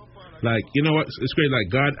is like, you know what? It's great. Like,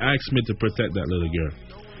 God asked me to protect that little girl.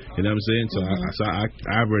 You know what I'm saying? So I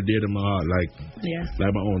have her dear to my heart, like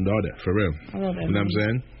my own daughter, for real. I love Emily. You know what I'm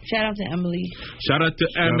saying? Shout out to Emily. Shout out to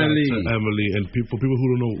Emily. And people who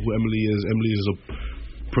don't know who Emily is a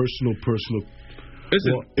personal.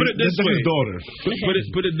 Listen, put it this way. His daughter.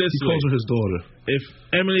 Put it this way. He calls her his daughter. If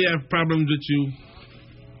Emily have problems with you,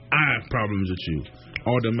 I have problems with you.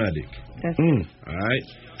 Automatic. All right?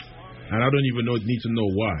 And I don't even need to know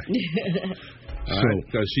why.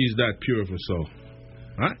 Because she's that pure of a soul.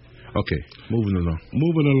 All right? Okay, moving along.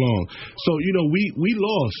 So, we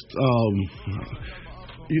lost,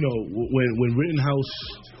 when Rittenhouse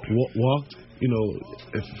walked, if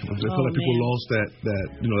I feel like people lost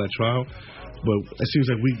that trial. But it seems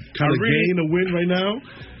like we kind of gained a win right now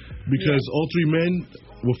because all three men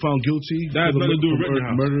were found guilty. That has nothing to do with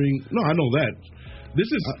murdering. No, I know that. This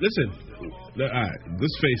is, listen, all right,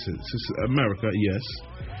 let's face it, this is America, yes,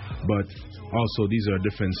 but also these are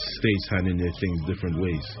different states handling their things different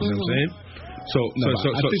ways. You know what I'm saying? So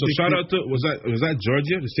shout out to, was that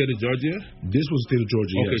Georgia, the state of Georgia? This was the state of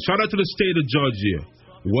Georgia, okay, yes. Shout out to the state of Georgia.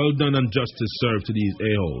 Well done and justice served to these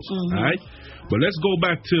a-holes. All right? But let's go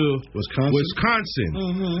back to Wisconsin.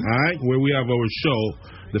 All right? Where we have our show,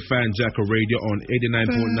 The Fan Jacker Radio on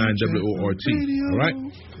 89.9 WORT. All right?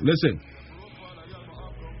 Listen.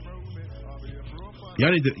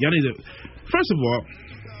 Y'all need to. First of all,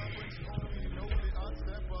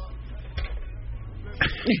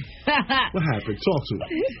 what happened? Talk to me.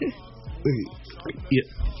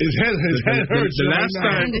 His head hurts. The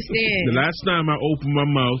last time I opened my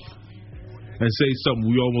mouth and say something,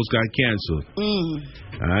 we almost got canceled.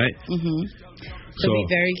 All right? So be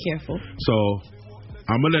very careful. So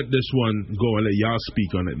I'm going to let this one go and let y'all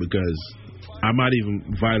speak on it because I might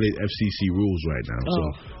even violate FCC rules right now.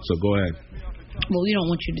 So go ahead. Well, we don't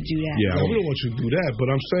want you to do that. Yeah, we don't want you to do that, but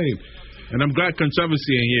I'm saying... And I'm glad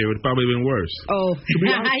controversy in here. It would probably been worse. Oh, he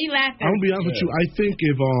laughing. I'm gonna be honest with you. I think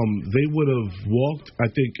if they would have walked, I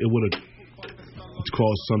think it would have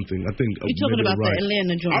caused something. I think you're talking about the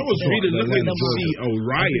Atlanta joint. I was really looking to see a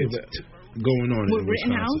riot going on with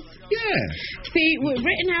Rittenhouse. Yeah. See, with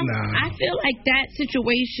Rittenhouse, I feel like that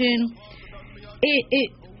situation.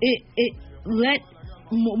 It let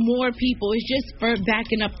more people. It's just for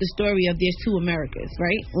backing up the story of there's two Americas,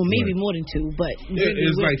 right? Or maybe more than two, but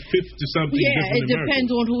it's like 50 something. Yeah, it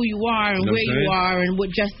depends on who you are and where you are and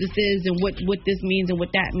what justice is and what this means and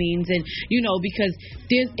what that means, and because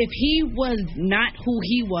if he was not who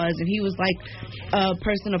he was and he was like a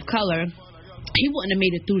person of color, he wouldn't have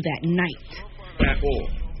made it through that night at all.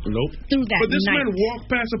 Nope. Through that but this night. man walked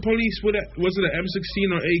past the police with was it an M16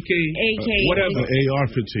 or AK? Whatever.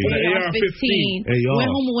 AR-15. AR-15. Went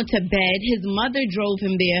home and went to bed. His mother drove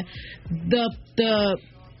him there. The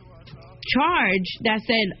charge that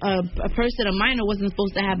said a person, a minor, wasn't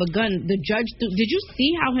supposed to have a gun. The judge, did you see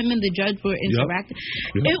how him and the judge were interacting?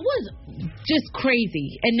 Yep. It was just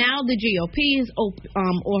crazy. And now the GOP is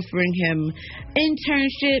offering him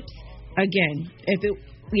internships again.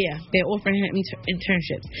 They're offering him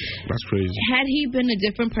internships. That's crazy. Had he been a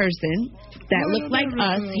different person that looked like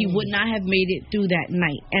us, he would not have made it through that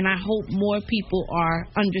night. And I hope more people are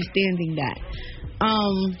understanding that.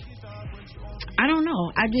 I don't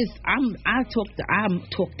know. I'm talked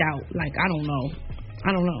out. Like, I don't know.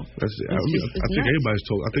 I think everybody's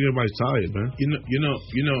talking. I think everybody's tired, man. You know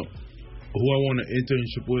who I want an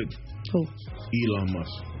internship with? Who? Elon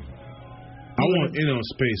Musk. I want in on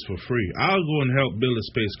space for free. I'll go and help build a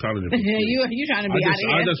space colony for free. you trying to be out of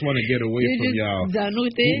here. I just want to get away from y'all. Done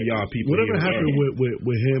with it? Y'all people. Whatever happened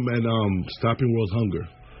with him and stopping world hunger?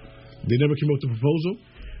 They never came up with a proposal?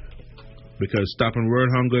 Because stopping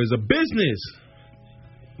world hunger is a business.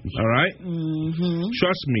 All right?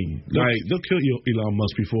 Trust me. They'll kill Elon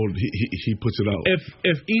Musk before he puts it out.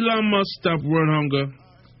 If Elon Musk stopped world hunger,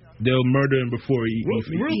 they'll murder him before he real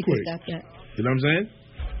quick. You know what I'm saying?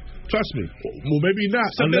 Trust me. Well, maybe not.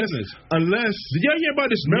 Unless did y'all hear about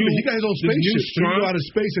this? Remember, he got his own spaceship. So you go out of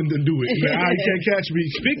space and then do it. You can't catch me.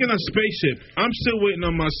 Speaking of spaceship, I'm still waiting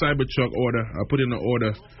on my Cybertruck order. I put in an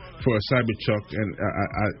order for a Cybertruck, and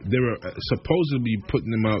they were supposed to be putting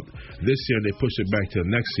them out this year. They pushed it back to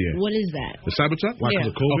next year. What is that? The Cybertruck? Yeah.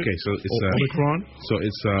 Okay, so it's Omicron. So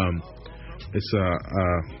it's a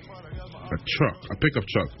truck, a pickup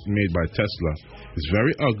truck made by Tesla. It's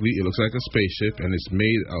very ugly. It looks like a spaceship, and it's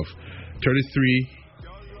made of 33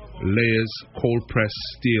 layers cold pressed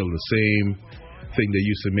steel, the same thing they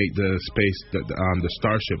used to make the space, the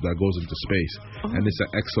starship that goes into space, and it's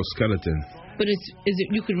an exoskeleton. But is it?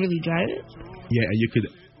 You could really drive it? Yeah, and you could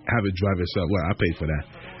have it drive itself. Well, I paid for that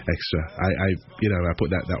extra. I put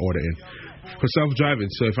that order in for self-driving.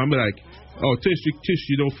 So if I'm like, oh, Tish,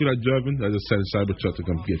 you don't feel like driving? I just send Cybertruck to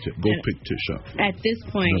come get you. Go pick Tish up. At this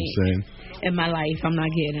point, you know what I'm saying? In my life, I'm not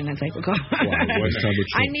getting that type of car. Why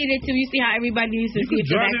Cybertruck? I needed to. You see how everybody needs to see if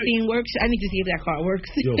the vaccine works? I need to see if that car works.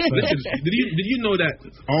 Yo, did you know that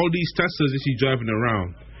all these Teslas that you driving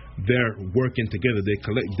around, they're working together. They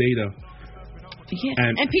collect data.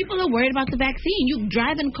 Yeah. And people are worried about the vaccine. You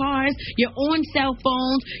driving cars, you're on cell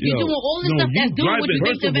phones, you're doing all this stuff that's doing what you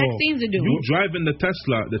think the vaccines are doing. You driving the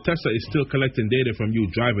Tesla is still collecting data from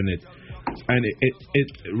you driving it. And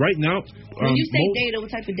it right now. When you say data,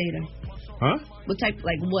 what type of data? Huh? What type,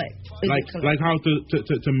 like what? Like how to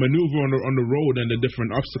maneuver on the road and the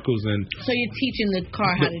different obstacles and. So you're teaching the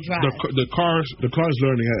car how to drive. The car's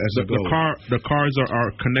learning as it goes. The cars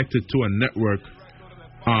are connected to a network.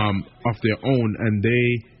 Of their own, and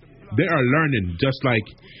they are learning just like.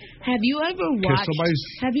 Have you ever watched?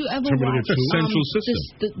 The Central System?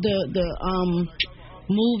 The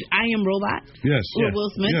moved I Am Robot? Yes. With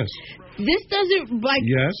Will Smith. Yes. This doesn't like.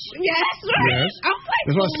 Yes. Yes. Right. Yes. I'm like,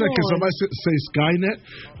 that's what I said. Can somebody say Skynet,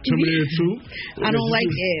 Terminator 2? I don't like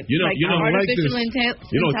it. You know, artificial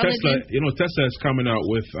intelligence. Tesla is coming out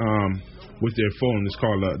with their phone. It's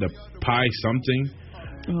called the Pi something.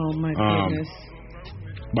 Oh my goodness.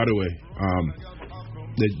 By the way,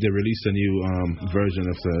 they released a new version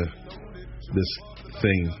of this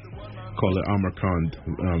thing called the Omicron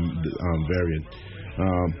variant.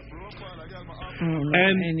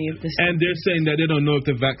 And they're saying that they don't know if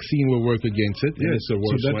the vaccine will work against it. Yeah, it's the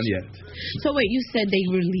worst one yet. So wait, you said they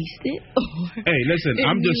released it? Hey, listen,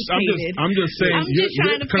 I'm just saying. I'm just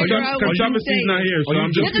trying to figure out what you're saying. Not here, so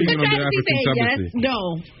I'm just speaking on the African controversy.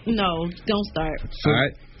 No, don't start. All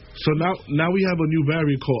right. So now we have a new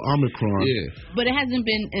variant called Omicron. Yeah. But it hasn't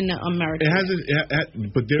been in America. It hasn't.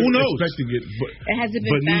 But they're expecting it. It hasn't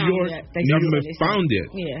been found yet. They haven't found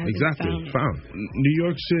yet. Yeah, exactly. Found. New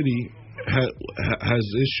York City has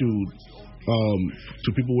issued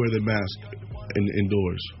to people wear their mask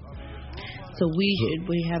indoors. So we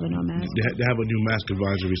have an mask. They have a new mask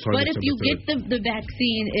advisory. But if you get the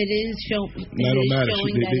vaccine, it is showing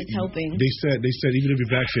that it's helping. They said even if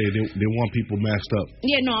you're vaccinated, they want people masked up.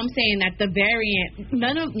 Yeah, no, I'm saying that the variant,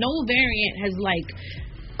 no variant has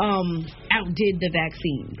outdid the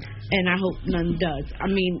vaccine, and I hope none does. I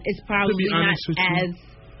mean, it's probably not as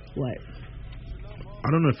what. I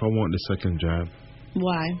don't know if I want the second jab.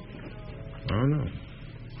 Why? I don't know.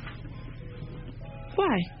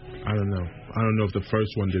 Why? I don't know. I don't know if the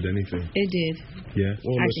first one did anything. It did. Yeah.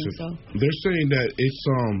 Well, I think so. They're saying that it's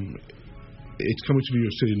coming to New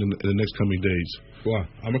York City in the next coming days. What?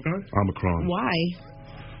 Omicron? Why?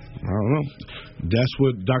 I don't know. That's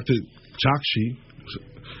what Dr. Chakshi,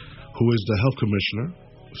 who is the health commissioner,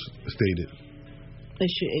 stated.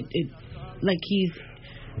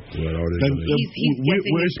 We're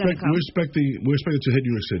expecting to hit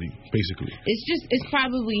New York City, basically. It's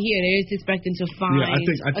probably here. They're just expecting to find a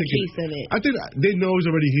case of it. I think they know it's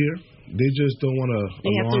already here. They just don't want to.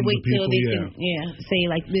 They have to wait till they can say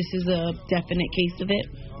like this is a definite case of it.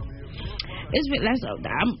 Now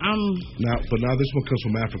this one comes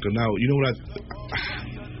from Africa. Now you know what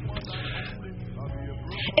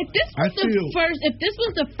If this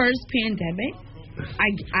was the first pandemic,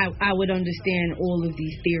 I would understand all of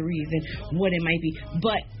these theories and what it might be,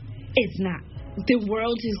 but it's not. The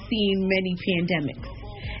world has seen many pandemics,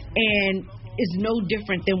 and it's no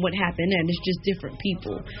different than what happened, and it's just different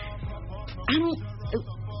people.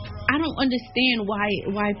 I don't understand why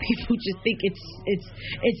people just think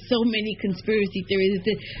it's so many conspiracy theories.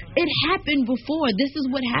 It happened before. This is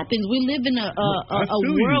what happens. We live in a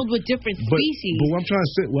world with different species. But what I'm trying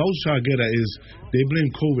to say, what I was trying to get at is they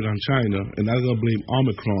blame COVID on China, and now they're gonna blame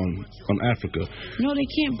Omicron on Africa. No, they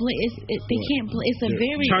can't blame. They can't blame. It's a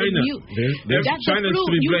very China. China's to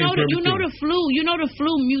be blamed for everything. You know the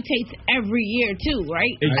flu mutates every year too,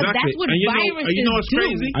 right? Exactly. That's what viruses do. You know what's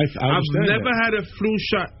crazy? I've never had a flu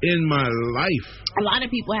shot in my life. A lot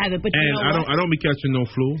of people have it, but I don't be catching no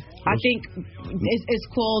flu. I think it's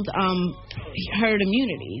called herd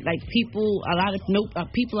immunity. Like people are not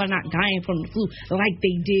dying from the flu like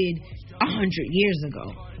they did 100 years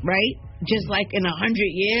ago, right? Just like in 100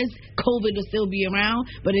 years, COVID will still be around,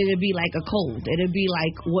 but it'll be like a cold. It'll be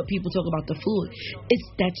like what people talk about the flu.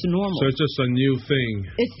 That's normal. So it's just a new thing.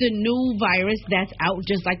 It's the new virus that's out,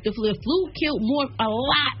 just like the flu. The flu killed a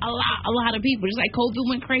lot of people. Just like COVID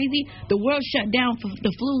went crazy, the world shut down for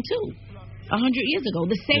the flu too. 100 years ago,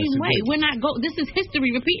 the same way. We're not This is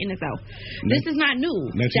history repeating itself. This is not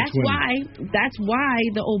new. That's why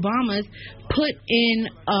the Obamas put in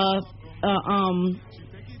a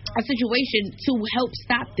situation to help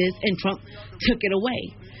stop this, and Trump took it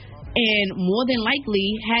away. And more than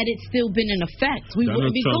likely, had it still been in effect, we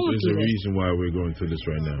wouldn't be going through this. Donald Trump is the reason why we're going through this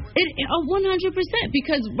right now. 100%.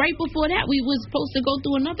 Because right before that, we was supposed to go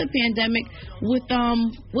through another pandemic with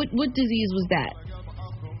what disease was that?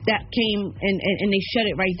 That came and they shut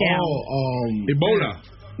it right down. Ebola.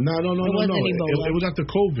 No. It wasn't Ebola. It was after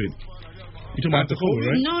COVID. You talking about the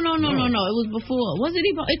COVID, right? No. It was before. Was it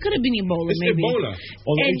Ebola? It could have been Ebola. It's maybe. Ebola.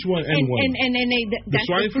 Or the H1N1. And that's the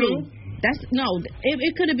swine flu.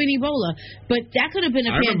 It could have been Ebola, but that could have been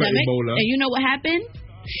a pandemic. And you know what happened?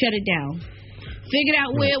 Shut it down. Figured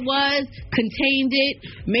out where it was, contained it,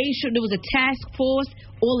 made sure there was a task force,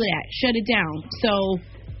 all of that. Shut it down. So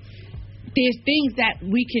there's things that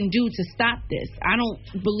we can do to stop this. I don't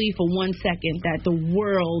believe for 1 second that the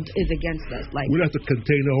world is against us. Like, we have to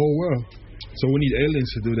contain the whole world. So we need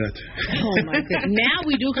aliens to do that. Oh my God! Now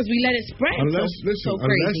we do because we let it spread. So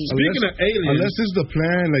crazy. Speaking of aliens, unless it's the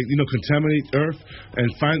plan, like contaminate Earth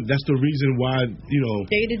and find that's the reason why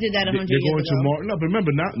they did that 100 years ago. They're going to Mars. No, but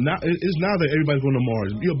remember now it's now that everybody's going to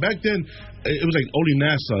Mars. Back then it was like only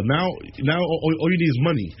NASA. Now all you need is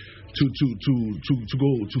money to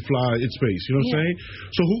go to fly in space. You know what I'm saying?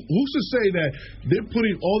 So who's to say that they're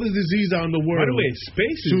putting all this disease out in the world? By the way,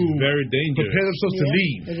 space is very dangerous. Prepare themselves to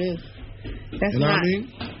leave. It is. That's you know not. What I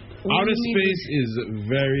mean? Outer space is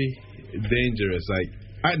very dangerous. Like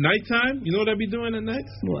at nighttime, you know what I be doing at night?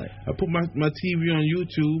 What? I put my TV on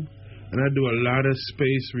YouTube and I do a lot of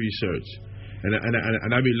space research,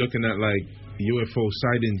 and I be looking at like UFO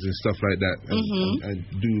sightings and stuff like that, and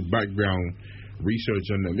do background research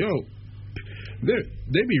on them.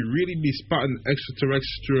 They be spotting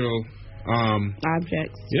extraterrestrial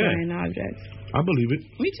objects, flying objects. I believe it.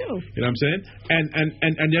 Me too. You know what I'm saying?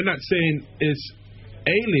 And they're not saying it's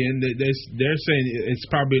alien. They're saying it's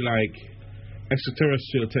probably like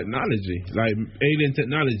extraterrestrial technology, like alien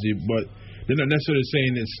technology, but they're not necessarily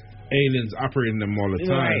saying it's aliens operating them all the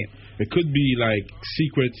time. Right. It could be like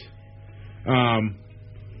secret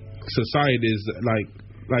societies, like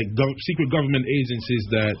secret government agencies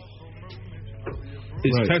that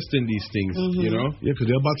is testing these things, Yeah, because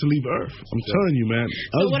they're about to leave Earth. I'm telling you, man.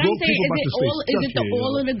 So what I'm saying is it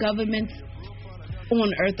all of the governments on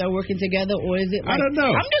Earth are working together, or is it like, I don't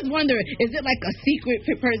know. I'm just wondering, is it like a secret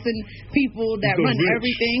people that run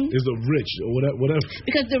everything? Is the rich or whatever?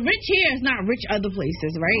 Because the rich here is not rich other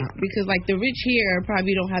places, right? Because like the rich here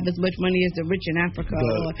probably don't have as much money as the rich in Africa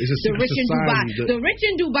or the rich in Dubai. The rich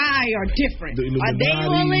in Dubai are different. Are they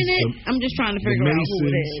all in it? I'm just trying to figure out who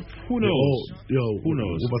it is. Who knows? Who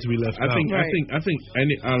knows? We're about to be left out. I think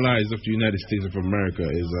any allies of the United States of America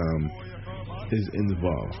is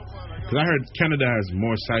involved. Because I heard Canada has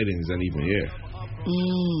more sightings than even here.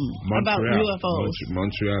 About UFOs.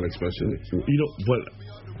 Montreal especially. But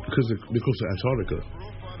because they're close to Antarctica.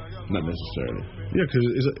 Not necessarily. Yeah, because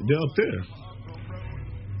they're up there.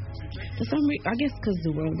 For some reason, I guess because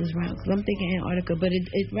the world is round. Because I'm thinking Antarctica, but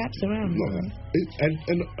it wraps around.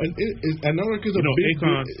 Antarctica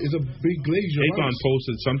is a big glacier. Akon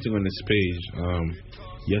posted something on his page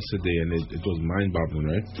yesterday, and it was mind-boggling,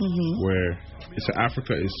 right? Where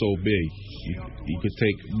Africa is so big, you could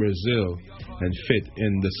take Brazil and fit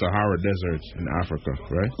in the Sahara Desert in Africa,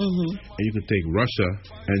 right? And you could take Russia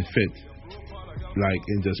and fit like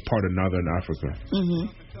in just part of northern Africa.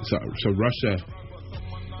 So Russia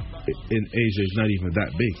in Asia is not even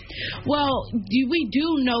that big. Well, we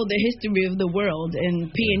do know the history of the world,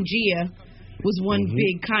 and Pangea was one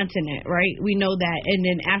big continent, right? We know that, and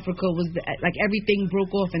then Africa was like everything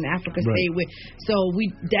broke off, and Africa stayed with. So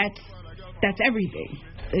that's everything.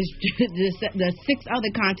 It's the 6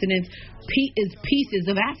 other continents is pieces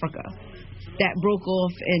of Africa that broke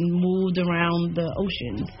off and moved around the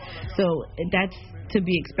oceans. So that's to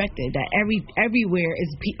be expected. That everywhere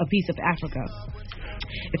is a piece of Africa.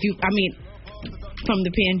 From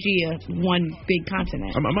the Pangea, one big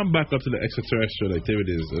continent. I'm back up to the extraterrestrial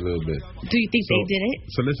activities a little bit. Do you think they did it?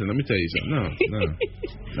 So listen, let me tell you something. No.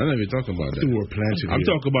 I'm not even talking about that. We're planting I'm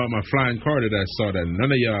talking about my flying car that I saw that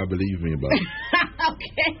none of y'all believe me about.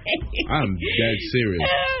 Okay. I'm dead serious.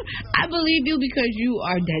 I believe you because you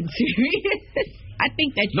are dead serious. I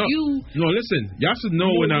think that you... No, listen. Y'all should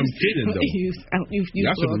know when I'm kidding, though.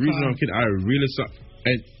 Y'all should the reason I'm kidding. I really saw...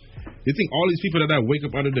 And you think all these people that I wake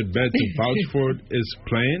up out of their bed to vouch for is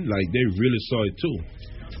playing? Like, they really saw it, too.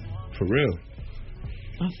 For real.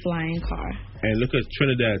 A flying car. And look at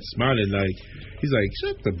Trinidad smiling like... He's like,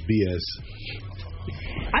 shut the BS.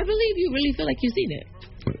 I believe you really feel like you've seen it.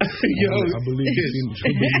 I believe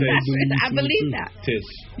I believe that. Tish.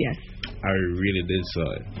 Yes. I really did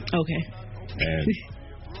saw it. Okay. And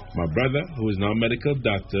my brother, who is now a medical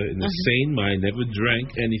doctor, in the sane mind, never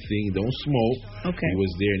drank anything, don't smoke. Okay. He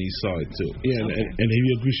was there and he saw it too. Yeah, and if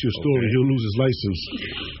he agrees to your story, he'll lose his license.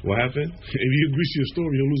 What happened? If he agrees to your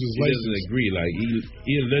story, he'll lose his He license. doesn't agree. Like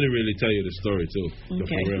he'll literally tell you the story too.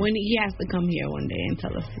 Okay. When he has to come here one day and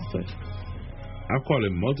tell us the story. I've called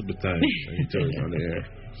him multiple times and he told us on the air.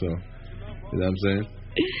 So, you know what I'm saying?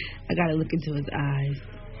 I gotta look into his eyes.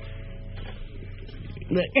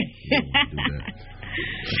 Look.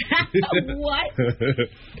 What?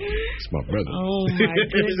 It's my brother. Oh my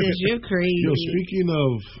goodness, you're crazy. Yo, speaking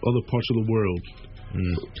of other parts of the world,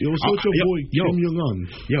 yo, what's with your boy Kim Jong-un?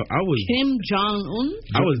 Yo, I was Kim Jong-un.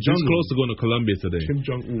 I was this close to going to Colombia today. Kim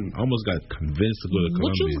Jong-un. I almost got convinced to go to Colombia.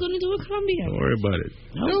 What you was gonna do in Colombia? Don't worry about it.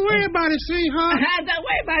 Don't worry about it, sweetheart. Don't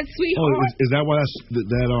worry about it, sweetheart. Oh, is that why that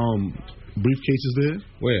briefcase is there?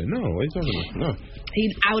 Where? No, what are you talking about? No.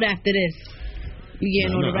 He's out after this. You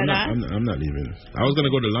getting on the red eye? I'm not leaving. I was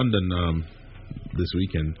gonna go to London this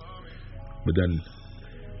weekend, but then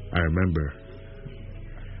I remember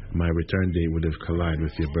my return date would have collided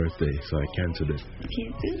with your birthday, so I canceled it.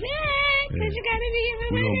 Can't do that because you gotta be here.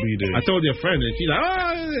 We're gonna be there. I told your friend, and she's like,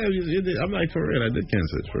 "Oh, I'm like, for real, I did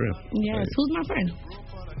cancel it, for real." Yes. Who's my friend?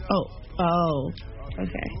 Oh.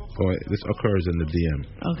 Okay. Oh, this occurs in the DM.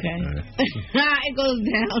 Okay. It goes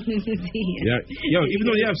down in the DM. Yeah. Yo, even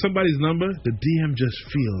though you have somebody's number, the DM just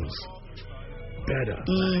feels better.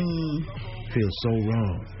 Feels so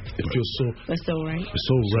wrong. It feels so. That's so right. It's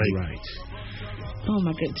so right. Oh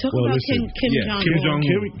my God. Talk about listen, Kim Jong-un.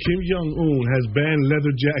 Kim Jong-un has banned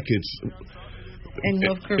leather jackets in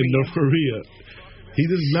North Korea. In North Korea. He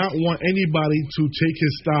does not want anybody to take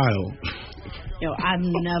his style. Yo, I've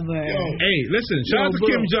never. Hey, listen, shout out to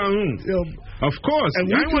Kim Jong-un. Of course. And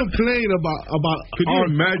we complain about. Could you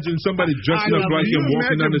imagine somebody dressing up like him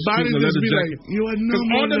walking down the street in a leather jacket? Because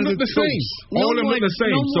all of them look the same. All of them look the same.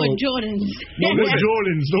 No more Jordans. No more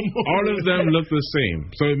Jordans. No more. All of them look the same.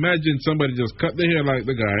 So imagine somebody just cut their hair like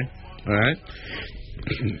the guy, all right?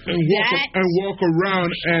 And walk around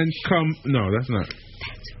and come. No, that's not.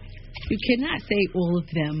 You cannot say all of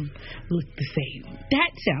them look the same.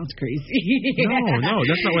 That sounds crazy. No,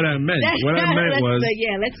 that's not what I meant. What I meant was.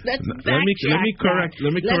 Let me correct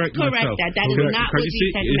myself. That is not what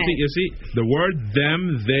you said. You see, the word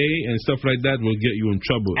them, they, and stuff like that will get you in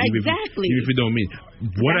trouble. Exactly. Even if you don't mean.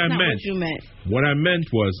 What I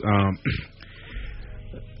meant was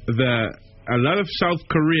a lot of South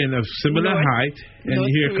Korean of similar height and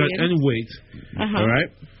haircut and weight. All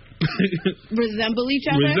right. Resemble each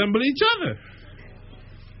other.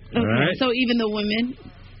 Okay. Right? So even the women.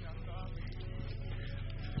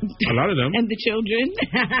 A lot of them. And the children.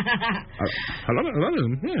 a lot of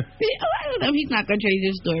them, yeah. A lot of them. He's not going to change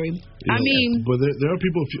his story. Yeah, I mean. But there are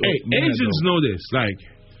people. Asians know this. Like,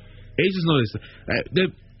 Asians know this.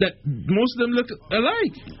 That most of them look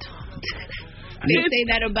alike. They say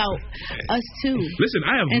that about us too. Listen,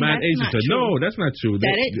 I have mad Asians. No, that's not true. You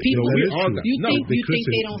think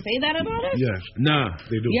they don't say that about us? Yes. Nah,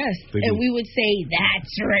 they do. Yes, and we would say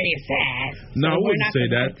that's racist. No, I wouldn't say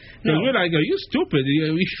that. Because we're like, you stupid.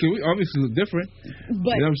 We obviously look different.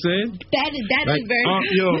 But you know what I'm saying? That is very.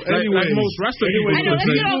 Like most rest of I know. Let's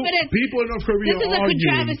get over this. People in North Korea this is a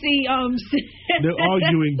controversy. They're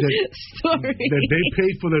arguing that they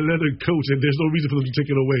paid for their leather coats and there's no reason for them to take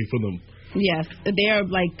it away from them. Yes, they're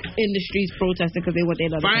like in the streets protesting because they want their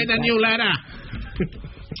leather. Find a new leather.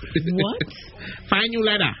 What? Find new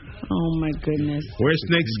leather. Oh my goodness. Wear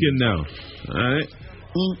snakeskin now. All right.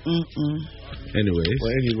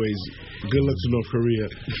 Anyways, good luck to North Korea.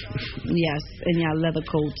 Yes, and y'all leather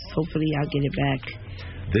coats. Hopefully y'all get it back.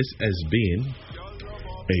 This has been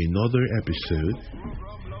another episode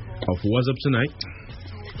of What's Up Tonight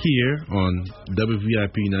here on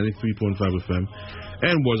WVIP 93.5 FM.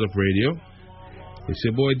 And What's Up Radio. It's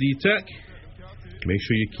your boy D-Tech. Make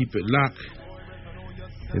sure you keep it locked.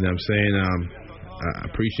 You know what I'm saying? I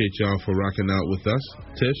appreciate y'all for rocking out with us.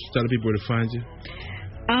 Tish, tell the people where to find you.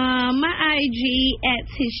 My IG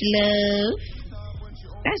 @TishLove.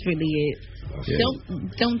 That's really it. Yeah.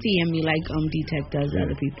 Don't DM me like D-Tech does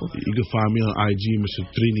other people. You can find me on IG, Mr.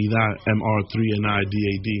 Trinidad,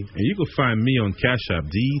 MR3NIDAD. And you can find me on Cash App,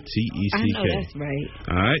 DTECK. I know, that's right.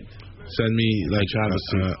 All right? Send me like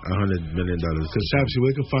 $100 million. Controversy,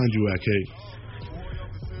 where can find you at, Kate?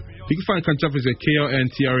 You can find Controversy at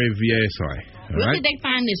KLNTRAVASI. Where did they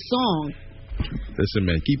find this song? Listen,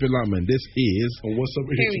 man, keep it locked, man. This is What's Up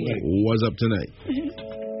Tonight. What's Up Tonight.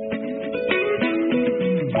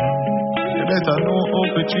 better know how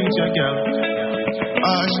to treat your girl.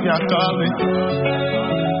 She can't call me.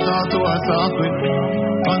 Talk to her softly.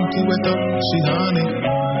 Panty wet up, she honey.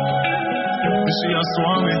 When she a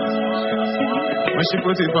swami. When she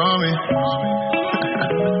put it on me.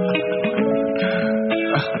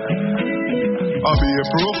 I'll be a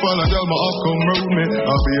profile, a girl my up come round me.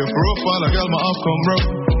 I'll be a profile, a girl my up come round.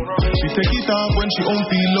 She take it off when she don't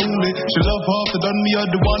feel lonely. She love half the done, me are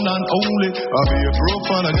the one and only. I'll be a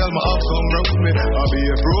profile, a girl my up come round me. I'll be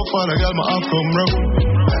a profile, a girl my up come round.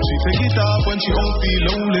 She take it off when she don't feel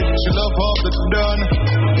lonely. She love half the done.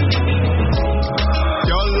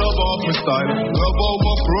 Y'all love off my style, love all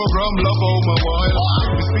my program, love all my while.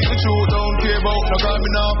 You speak the truth, don't care about no guy, me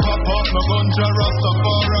now pop up, no gunja,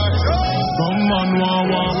 Rastafari. Some man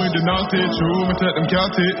want with the naughty true, me take them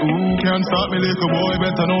catty, ooh, can't stop me little boy,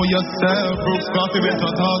 better know yourself. Brooks Scotty,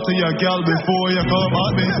 better talk to your gal before you come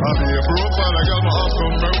at me. I'll be a profile, I got my up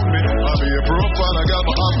come round me. I'll be a profile, I got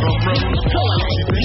my up come round.